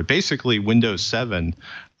somewhere, but basically Windows 7,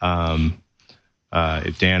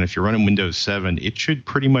 if you're running Windows 7, it should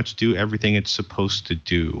pretty much do everything it's supposed to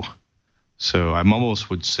do. So I almost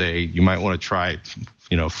would say you might want to try,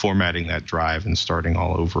 formatting that drive and starting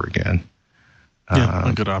all over again. Yeah,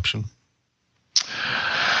 a good option.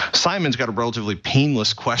 Simon's got a relatively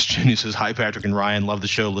painless question. He says, hi, Patrick and Ryan. Love the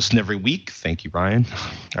show. Listen every week. Thank you, Ryan.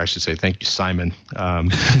 I should say thank you, Simon.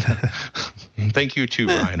 Thank you, too,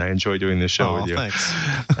 Ryan. I enjoy doing this show with you. Thanks.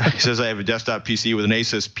 He says, I have a desktop PC with an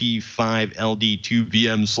Asus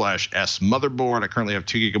P5LD2VM/S motherboard. I currently have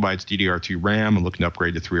 2 gigabytes DDR2 RAM. I'm looking to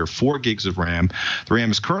upgrade to 3 or 4 gigs of RAM. The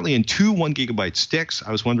RAM is currently in 2 1-gigabyte sticks.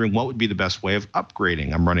 I was wondering what would be the best way of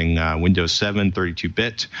upgrading. I'm running Windows 7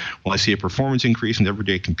 32-bit. Will I see a performance increase in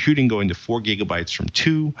everyday computing going to 4 gigabytes from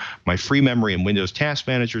 2? My free memory in Windows Task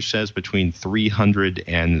Manager says between 300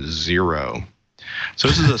 and 0. So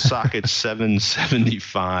this is a socket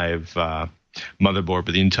 775 motherboard,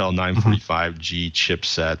 but the Intel 945G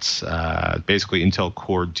chipsets, basically Intel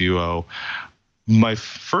Core Duo. My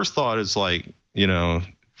first thought is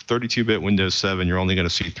 32-bit Windows 7, you're only going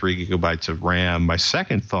to see 3 gigabytes of RAM. My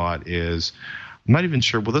second thought is, I'm not even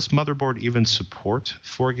sure, will this motherboard even support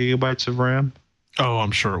 4 gigabytes of RAM? Oh,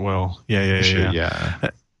 I'm sure it will. Yeah.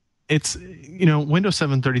 It's, Windows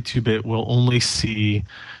 7 32-bit will only see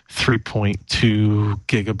 3.2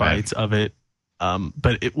 gigabytes of it,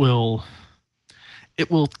 but it will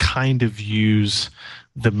kind of use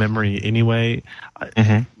the memory anyway.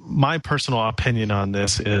 My personal opinion on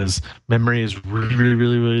this is memory is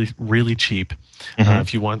really cheap.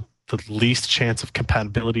 If you want the least chance of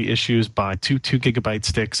compatibility issues, buy two 2 gigabyte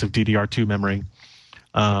sticks of DDR2 memory,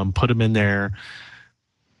 put them in there.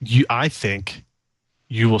 I think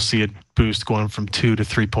you will see a boost going from 2 to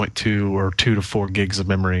 3.2 or 2 to 4 gigs of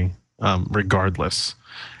memory, regardless.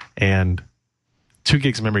 And 2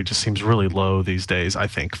 gigs of memory just seems really low these days, I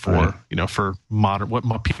think, for for modern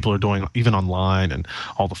what people are doing, even online, and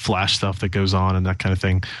all the flash stuff that goes on and that kind of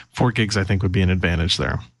thing. 4 gigs, I think, would be an advantage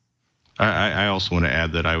there. I also want to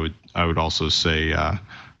add that I would also say,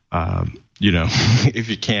 if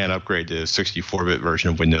you can upgrade to a 64-bit version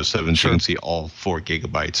of Windows 7, so you can see all 4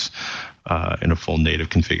 gigabytes in a full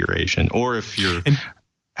native configuration. Or if you're,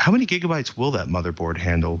 how many gigabytes will that motherboard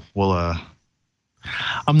handle?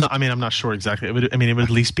 I'm not sure exactly. It would at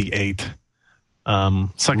least be 8.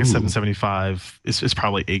 Socket 775 is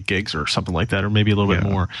probably 8 gigs or something like that, or maybe a little bit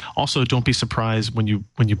more. Also, don't be surprised when you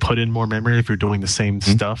put in more memory if you're doing the same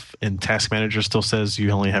stuff and Task Manager still says you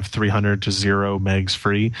only have 300 to 0 megs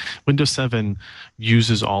free. Windows 7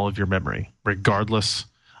 uses all of your memory, regardless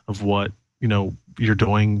of what you're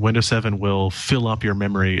doing. Windows 7 will fill up your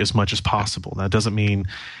memory as much as possible. That doesn't mean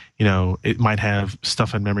it might have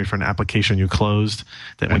stuff in memory for an application you closed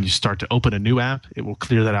that when you start to open a new app, it will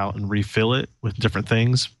clear that out and refill it with different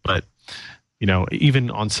things. But,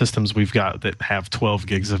 even on systems we've got that have 12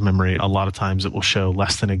 gigs of memory, a lot of times it will show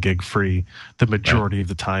less than a gig free the majority of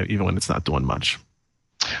the time, even when it's not doing much.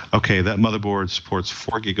 Okay, that motherboard supports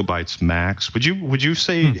 4 gigabytes max. Would you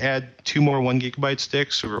say add 2 more 1 gigabyte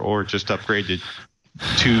sticks or just upgrade to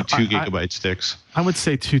two 2 gigabyte sticks? I would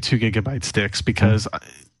say 2 gigabyte sticks because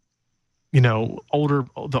the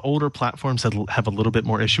older platforms have a little bit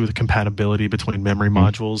more issue with compatibility between memory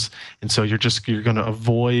modules, and so you're going to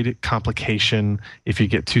avoid complication if you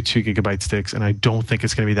get 2 gigabyte sticks. And I don't think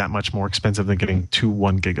it's going to be that much more expensive than getting 2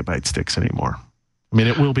 1 gigabyte sticks anymore.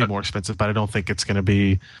 It will be more expensive, but I don't think it's going to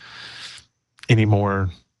be any more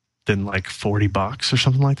than like $40 or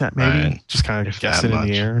something like that, maybe. Right. Just kind of guessing in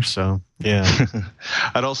the air. So yeah.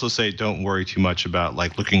 I'd also say don't worry too much about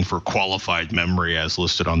looking for qualified memory as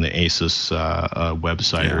listed on the Asus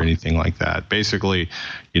website or anything like that. Basically,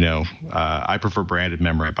 I prefer branded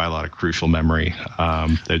memory. I buy a lot of Crucial memory.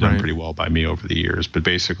 They've done pretty well by me over the years. But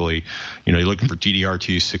basically, you're looking for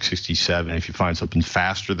DDR2 667. If you find something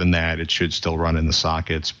faster than that, it should still run in the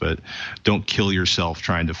sockets. But don't kill yourself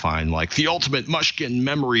trying to find the ultimate Mushkin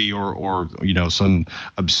memory or some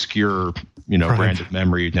obscure branded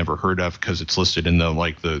memory you've never heard of because it's listed in the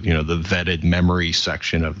the vetted memory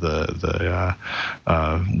section of the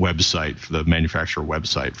website, for the manufacturer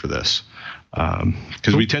website for this.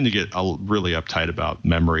 Because we tend to get really uptight about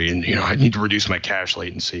memory, and I need to reduce my cache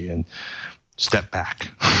latency and step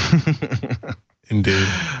back. Indeed.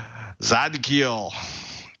 Zadkiel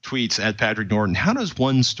tweets at Patrick Norton, how does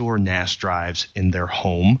one store NAS drives in their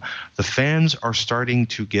home? The fans are starting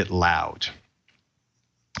to get loud.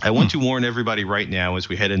 I want to warn everybody right now as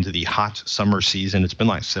we head into the hot summer season. It's been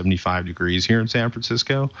 75 degrees here in San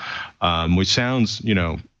Francisco, which sounds,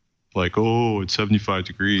 it's 75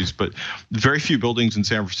 degrees, but very few buildings in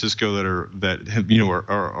San Francisco that are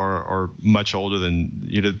much older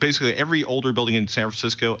than, basically every older building in San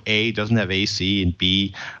Francisco, A, doesn't have AC, and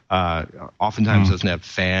B, oftentimes doesn't have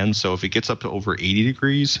fans. So if it gets up to over 80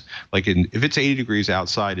 degrees, if it's 80 degrees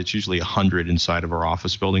outside, it's usually 100 inside of our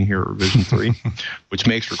office building here at Revision 3, which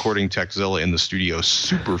makes recording Techzilla in the studio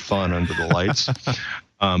super fun under the lights.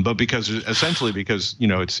 But because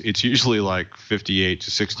it's usually 58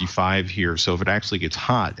 to 65 here. So if it actually gets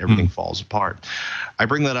hot, everything falls apart. I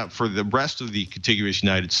bring that up for the rest of the contiguous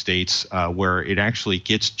United States where it actually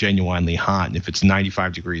gets genuinely hot. And if it's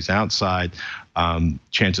 95 degrees outside,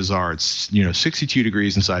 chances are it's 62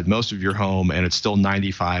 degrees inside most of your home, and it's still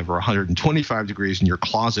 95 or 125 degrees in your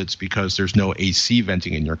closets because there's no AC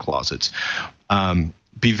venting in your closets.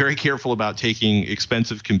 be very careful about taking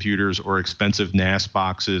expensive computers or expensive NAS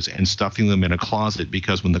boxes and stuffing them in a closet,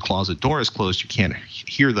 because when the closet door is closed, you can't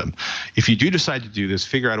hear them. If you do decide to do this,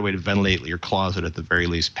 figure out a way to ventilate your closet, at the very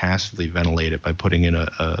least passively ventilate it by putting in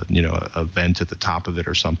a vent at the top of it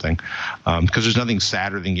or something. Because there's nothing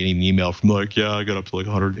sadder than getting an email from like, yeah, I got up to like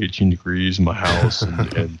 118 degrees in my house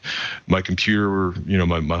and my computer,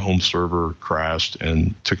 my home server crashed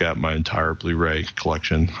and took out my entire Blu-ray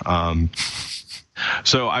collection.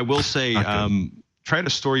 So I will say, try to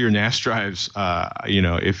store your NAS drives.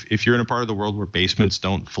 If you're in a part of the world where basements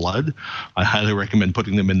don't flood, I highly recommend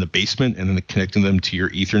putting them in the basement and then connecting them to your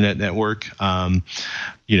Ethernet network.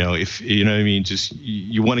 If you know what I mean, just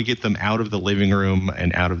you want to get them out of the living room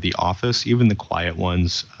and out of the office, even the quiet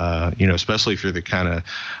ones. Especially if you're the kind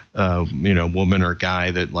of woman or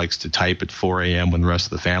guy that likes to type at 4 a.m. when the rest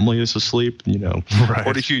of the family is asleep. Right.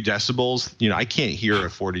 42 decibels. I can't hear a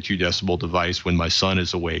 42 decibel device when my son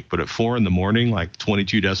is awake, but at 4 a.m, like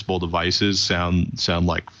 22 decibel devices sound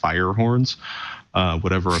like fire horns.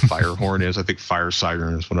 Whatever a fire horn is, I think fire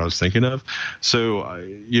siren is what I was thinking of. So,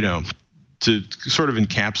 to sort of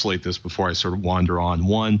encapsulate this before I sort of wander on,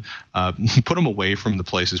 one, put them away from the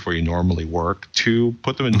places where you normally work. Two,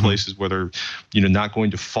 put them in places where they're, not going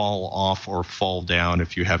to fall off or fall down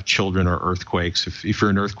if you have children or earthquakes. If you're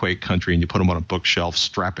in earthquake country and you put them on a bookshelf,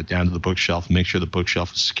 strap it down to the bookshelf and make sure the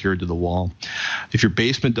bookshelf is secured to the wall. If your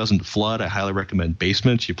basement doesn't flood, I highly recommend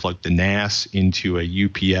basements. You plug the NAS into a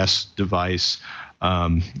UPS device.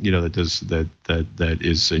 That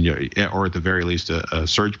is, or at the very least, a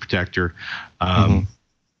surge protector, and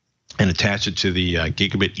attach it to the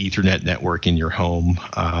gigabit Ethernet network in your home.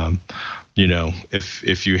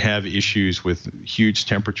 If you have issues with huge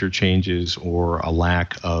temperature changes or a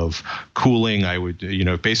lack of cooling, I would,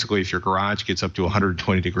 basically if your garage gets up to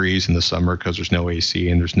 120 degrees in the summer because there's no AC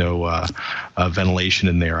and there's no ventilation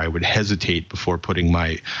in there, I would hesitate before putting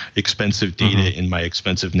my expensive data in my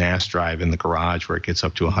expensive NAS drive in the garage where it gets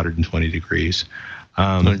up to 120 degrees.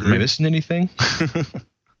 Am I missing anything?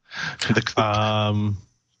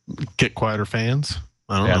 Get quieter fans.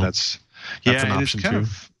 I don't know. That's an option too.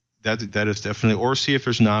 That is definitely, or see if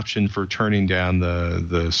there's an option for turning down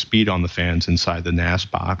the speed on the fans inside the NAS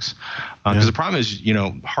box. Because the problem is,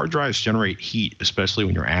 hard drives generate heat, especially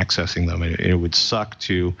when you're accessing them. It would suck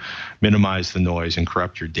to minimize the noise and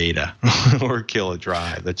corrupt your data or kill a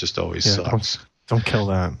drive. That just always sucks. Don't kill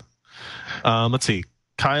that. Let's see.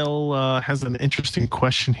 Kyle has an interesting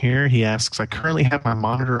question here. He asks, I currently have my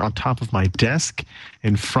monitor on top of my desk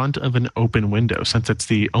in front of an open window. Since it's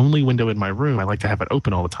the only window in my room, I like to have it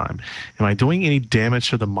open all the time. Am I doing any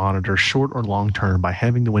damage to the monitor, short or long term, by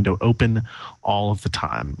having the window open all of the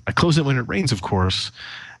time? I close it when it rains, of course,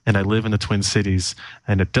 and I live in the Twin Cities,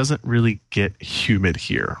 and it doesn't really get humid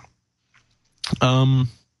here.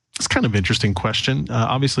 It's kind of an interesting question.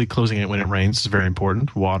 Obviously, closing it when it rains is very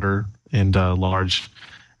important. Water and large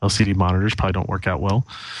LCD monitors probably don't work out well.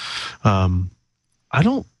 I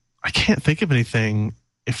can't think of anything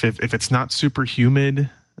if it's not super humid.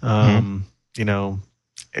 Air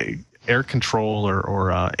control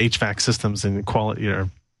or HVAC systems and quality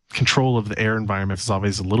control of the air environment is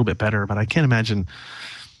always a little bit better. But I can't imagine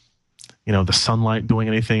the sunlight doing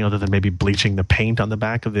anything other than maybe bleaching the paint on the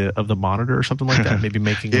back of the monitor or something like that. Maybe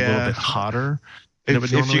making it a little bit hotter than it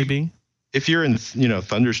would normally be. If you're in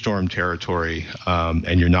thunderstorm territory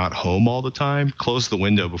and you're not home all the time, close the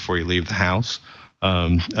window before you leave the house.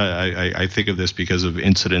 I think of this because of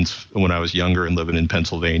incidents when I was younger and living in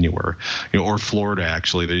Pennsylvania, where or Florida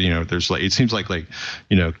actually. There's it seems like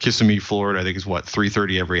Kissimmee, Florida. I think is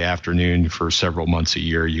 3:30 every afternoon for several months a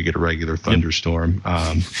year. You get a regular thunderstorm.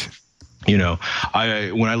 When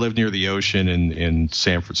I lived near the ocean in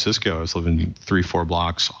San Francisco, I was living 3-4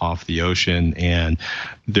 blocks off the ocean, and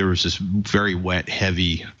there was this very wet,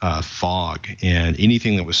 heavy fog. And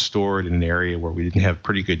anything that was stored in an area where we didn't have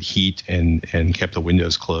pretty good heat and kept the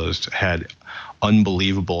windows closed had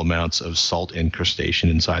unbelievable amounts of salt incrustation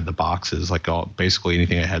inside the boxes. Basically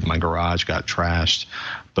anything I had in my garage got trashed.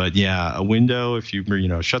 But yeah, a window, if you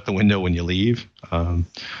shut the window when you leave. My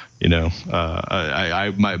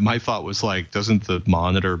thought was doesn't the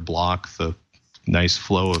monitor block the nice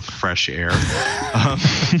flow of fresh air?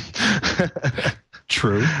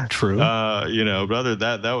 True. But other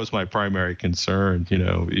than that was my primary concern.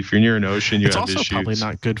 If you're near an ocean, you have issues. It's also probably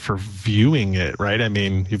not good for viewing it, right? I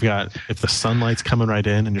mean, you've got, if the sunlight's coming right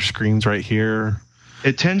in and your screen's right here.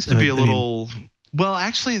 It tends to be a little Well,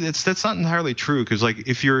 actually, that's not entirely true, because like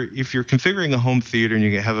if you're configuring a home theater and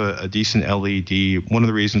you have a decent LED, one of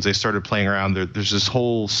the reasons they started playing around there's this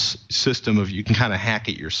whole system of you can kind of hack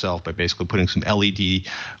it yourself by basically putting some LED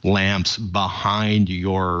lamps behind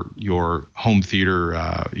your home theater,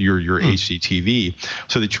 your HDTV,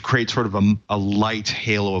 so that you create sort of a light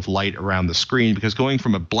halo of light around the screen, because going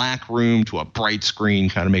from a black room to a bright screen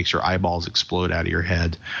kind of makes your eyeballs explode out of your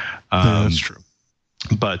head. That's true.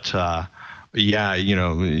 But yeah,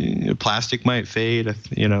 plastic might fade,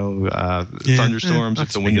 thunderstorms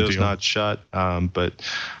if the window's not shut. But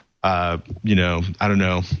I don't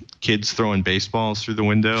know, kids throwing baseballs through the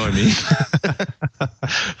window. I mean,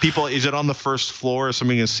 people, is it on the first floor? Is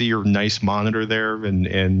somebody going to see your nice monitor there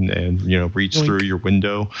and reach through your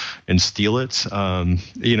window and steal it?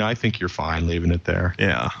 I think you're fine leaving it there.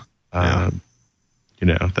 Yeah.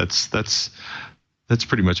 That's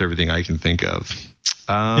pretty much everything I can think of.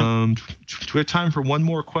 Do we have time for one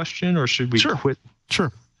more question, or should we quit?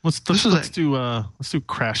 Sure. Let's do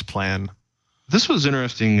Crash Plan. This was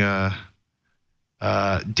interesting.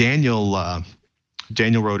 Daniel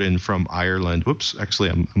wrote in from Ireland. Whoops, actually,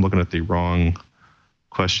 I'm looking at the wrong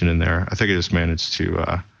question in there. I think I just managed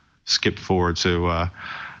to skip forward. So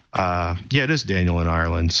it is Daniel in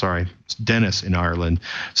Ireland. Sorry. It's Dennis in Ireland.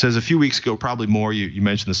 Says a few weeks ago, probably more, you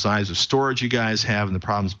mentioned the size of storage you guys have and the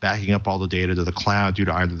problems backing up all the data to the cloud due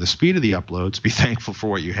to either the speed of the uploads. Be thankful for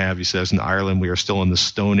what you have. He says in Ireland, we are still in the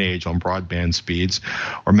stone age on broadband speeds,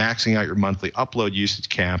 or maxing out your monthly upload usage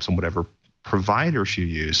caps on whatever providers you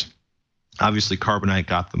use. Obviously, Carbonite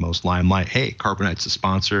got the most limelight. Hey, Carbonite's a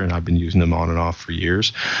sponsor, and I've been using them on and off for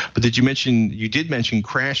years. But you did mention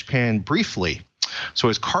CrashPlan briefly. So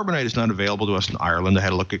as Carbonite is not available to us in Ireland, I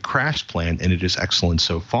had a look at CrashPlan, and it is excellent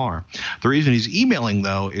so far. The reason he's emailing,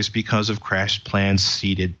 though, is because of CrashPlan's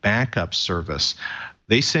seeded backup service.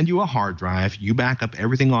 They send you a hard drive, you back up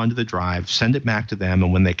everything onto the drive, send it back to them,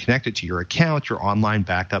 and when they connect it to your account, your online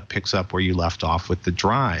backup picks up where you left off with the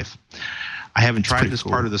drive. I haven't tried this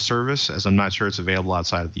part of the service, as I'm not sure it's available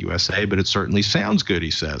outside of the USA, but it certainly sounds good,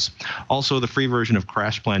 he says. Also, the free version of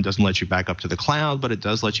CrashPlan doesn't let you back up to the cloud, but it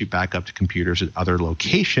does let you back up to computers at other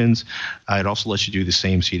locations. It also lets you do the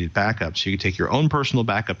same seeded backup. So you can take your own personal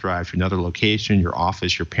backup drive to another location, your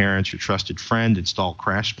office, your parents, your trusted friend, install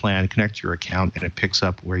CrashPlan, connect to your account, and it picks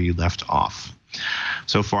up where you left off.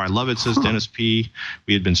 So far, I love it, says Dennis P.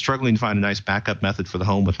 We had been struggling to find a nice backup method for the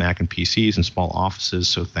home with Mac and PCs and small offices,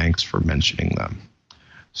 so thanks for mentioning them.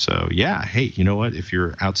 So, yeah, hey, you know what? If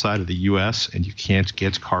you're outside of the U.S. and you can't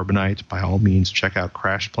get Carbonite, by all means, check out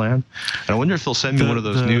CrashPlan. And I wonder if they'll send me one of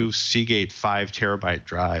those new Seagate 5 terabyte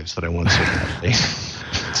drives that I want so badly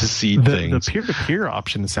to seed things. The peer-to-peer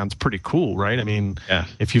option sounds pretty cool, right? I mean,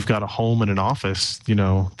 if you've got a home and an office,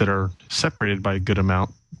 that are separated by a good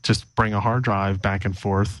amount, just bring a hard drive back and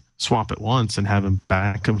forth, swap it once, and have them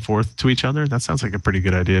back and forth to each other. That sounds like a pretty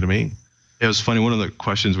good idea to me. It was funny. One of the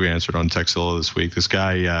questions we answered on Texilla this week, this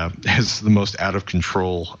guy has the most out of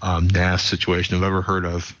control NAS situation I've ever heard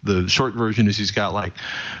of. The short version is he's got like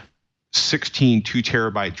 16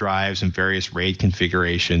 2-terabyte drives in various RAID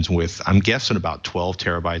configurations with, I'm guessing, about 12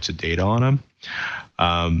 terabytes of data on them.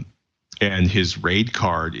 And his RAID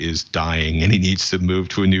card is dying, and he needs to move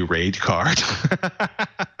to a new RAID card.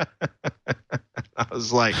 I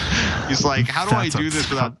was like, he's like, how do I do this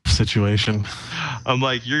without situation? I'm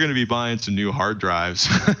like, you're going to be buying some new hard drives.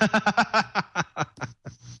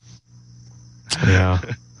 Yeah,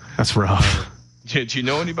 that's rough. Do you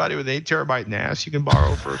know anybody with 8 terabyte NAS you can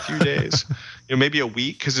borrow for a few days? Maybe a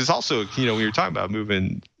week, because it's also, when you're talking about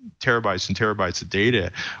moving terabytes and terabytes of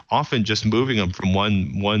data, often just moving them from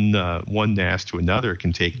one NAS to another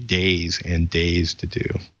can take days and days to do.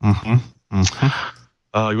 Mm-hmm. Mm-hmm.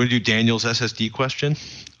 You want to do Daniel's SSD question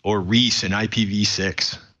or Reese and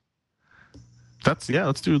IPv6?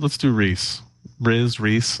 Let's do Reese.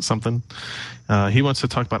 Reese, something. He wants to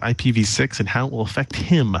talk about IPv6 and how it will affect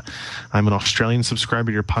him. I'm an Australian subscriber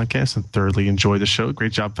to your podcast and thoroughly enjoy the show.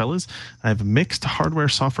 Great job, fellas. I have a mixed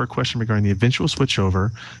hardware-software question regarding the eventual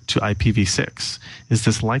switchover to IPv6. Is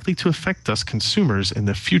this likely to affect us consumers in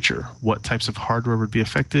the future? What types of hardware would be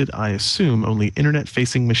affected? I assume only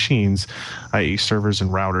internet-facing machines, i.e. servers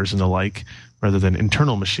and routers and the like, rather than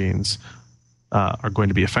internal machines. Are going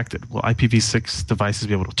to be affected. Will IPv6 devices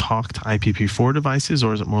be able to talk to IPv4 devices,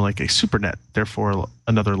 or is it more like a supernet, therefore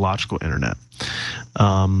another logical internet?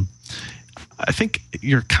 I think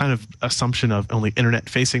your kind of assumption of only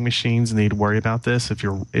internet-facing machines need to worry about this.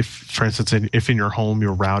 If for instance, if in your home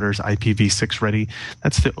your router's IPv6 ready,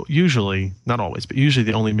 that's usually, not always, but usually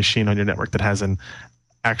the only machine on your network that has an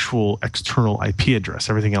actual external IP address.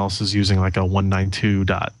 Everything else is using like a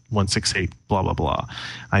 192.168 blah blah blah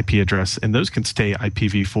IP address, and those can stay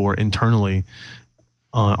IPv4 internally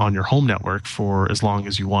on your home network for as long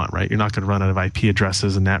as you want, right? You're not going to run out of IP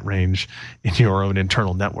addresses in that range in your own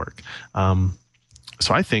internal network.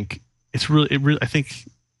 So I think it's really, I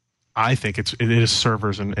think it is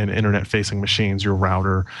servers and internet facing machines, your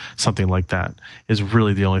router, something like that is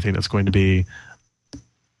really the only thing that's going to be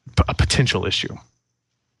a potential issue.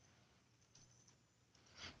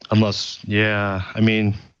 Unless, yeah, I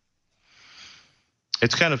mean,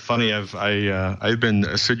 it's kind of funny. I've been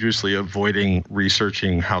assiduously avoiding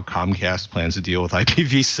researching how Comcast plans to deal with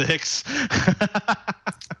IPv6.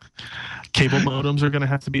 Cable modems are going to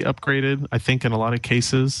have to be upgraded, I think, in a lot of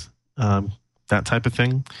cases, that type of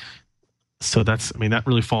thing. So that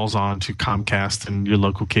really falls on to Comcast and your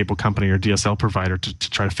local cable company or DSL provider to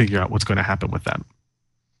try to figure out what's going to happen with that.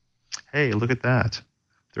 Hey, look at that.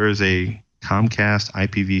 There is a Comcast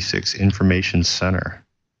IPv6 Information Center.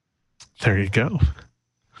 There you go.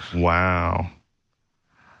 Wow.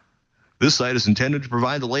 This site is intended to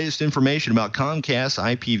provide the latest information about Comcast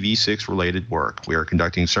IPv6 related work. We are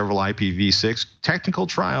conducting several IPv6 technical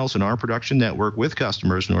trials in our production network with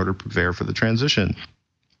customers in order to prepare for the transition.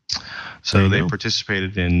 So they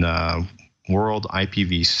participated in World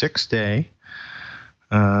IPv6 Day.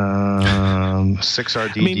 6RD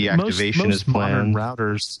deactivation most is planned. Modern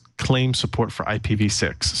routers claim support for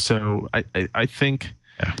IPv6. So I think...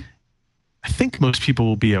 Yeah. I think most people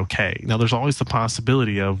will be okay. Now, there's always the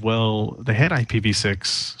possibility of, well, they had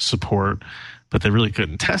IPv6 support, but they really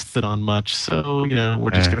couldn't test it on much. So, we're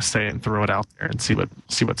just going to say it and throw it out there and see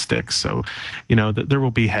what sticks. So, there will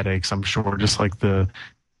be headaches, I'm sure, just like the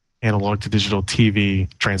analog to digital TV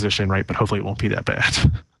transition, right? But hopefully it won't be that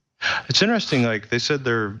bad. It's interesting. Like they said,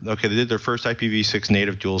 they did their first IPv6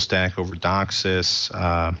 native dual stack over DOCSIS.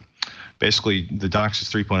 Basically, the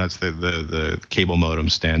DOCSIS 3.0, that's the cable modem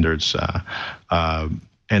standards.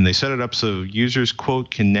 And they set it up so users,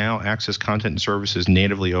 quote, can now access content and services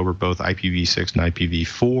natively over both IPv6 and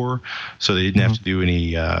IPv4. So they didn't have to do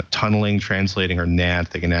any tunneling, translating, or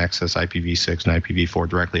NAT. They can access IPv6 and IPv4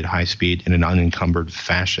 directly at high speed in an unencumbered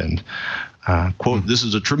fashion. Quote, this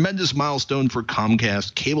is a tremendous milestone for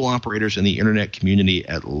Comcast, cable operators, and the internet community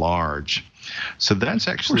at large. So that's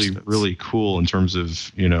actually really cool in terms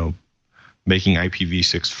of, making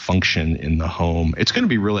IPv6 function in the home. It's going to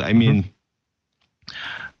be really, I mean,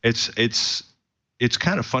 it's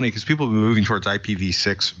kind of funny because people have been moving towards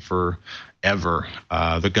IPv6 forever.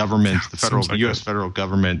 The government, the U.S. federal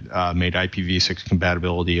government made IPv6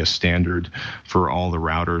 compatibility a standard for all the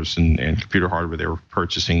routers and computer hardware they were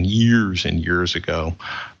purchasing years and years ago.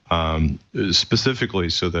 Specifically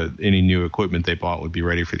so that any new equipment they bought would be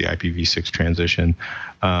ready for the IPv6 transition.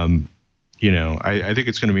 I think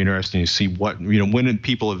it's going to be interesting to see what, when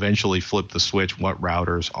people eventually flip the switch, what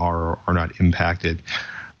routers are not impacted.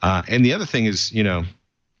 And the other thing is,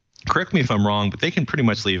 correct me if I'm wrong, but they can pretty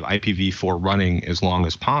much leave IPv4 running as long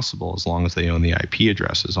as possible, as long as they own the IP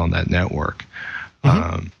addresses on that network.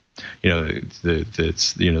 The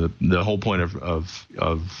whole point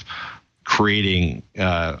of creating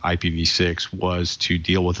IPv6 was to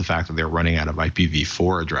deal with the fact that they're running out of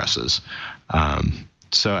IPv4 addresses.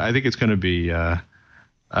 So I think it's going to be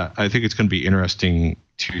interesting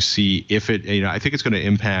to see if it. I think it's going to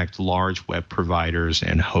impact large web providers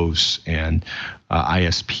and hosts and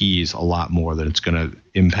ISPs a lot more than it's going to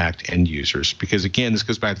impact end users. Because again, this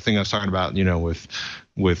goes back to the thing I was talking about.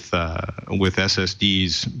 With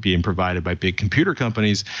SSDs being provided by big computer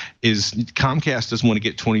companies, is Comcast doesn't want to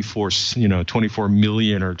get 24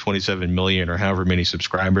 million or 27 million or however many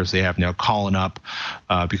subscribers they have now calling up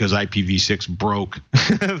because IPv6 broke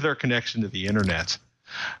their connection to the internet.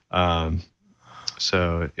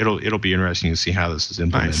 So it'll be interesting to see how this is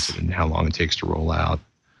implemented and how long it takes to roll out.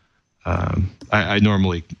 I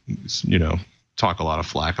normally, talk a lot of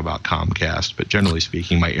flack about Comcast, but generally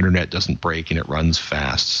speaking, my internet doesn't break and it runs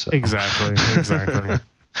fast. So. Exactly.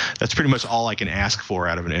 That's pretty much all I can ask for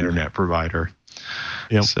out of an internet provider.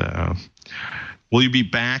 Yep. So, will you be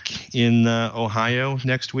back in Ohio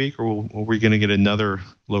next week, or are we going to get another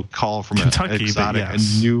call from Kentucky? An exotic, but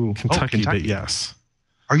yes. a new Kentucky, but yes.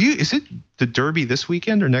 Is it the Derby this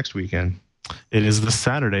weekend or next weekend? It is this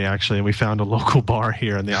Saturday, actually, and we found a local bar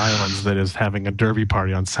here in the islands that is having a derby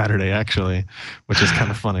party on Saturday, actually, which is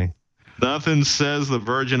kind of funny. Nothing says the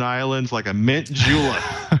Virgin Islands like a mint julep.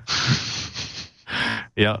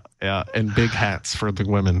 Yeah, and big hats for the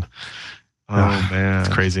women. Oh, man.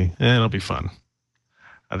 It's crazy. It'll be fun.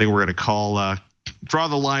 I think we're going to call draw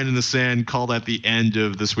the line in the sand, call that the end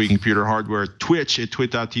of This Week in Computer Hardware. Twitch at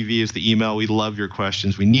twit.tv is the email. We love your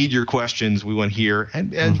questions. We need your questions. We want to hear.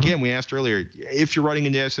 And again, we asked earlier, if you're running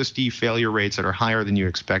into SSD failure rates that are higher than you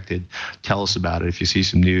expected, tell us about it. If you see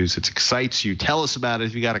some news that excites you, tell us about it.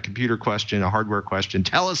 If you got a computer question, a hardware question,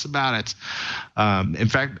 tell us about it. In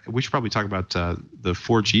fact, we should probably talk about the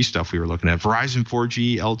 4G stuff we were looking at. Verizon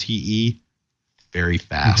 4G LTE, very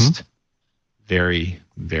fast. Very,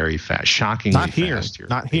 very fast. Shockingly not here. fast here.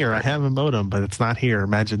 Not here. I have a modem, but it's not here.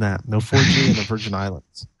 Imagine that. No 4G in the Virgin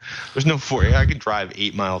Islands. There's no 4G. I can drive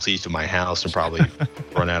 8 miles east of my house and probably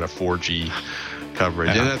run out of 4G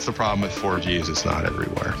coverage. Yeah. And that's the problem with 4G is it's not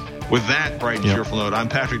everywhere. With that bright and cheerful note, I'm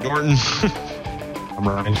Patrick Norton. I'm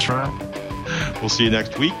Ryan Schreib. We'll see you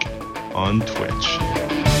next week on Twitch.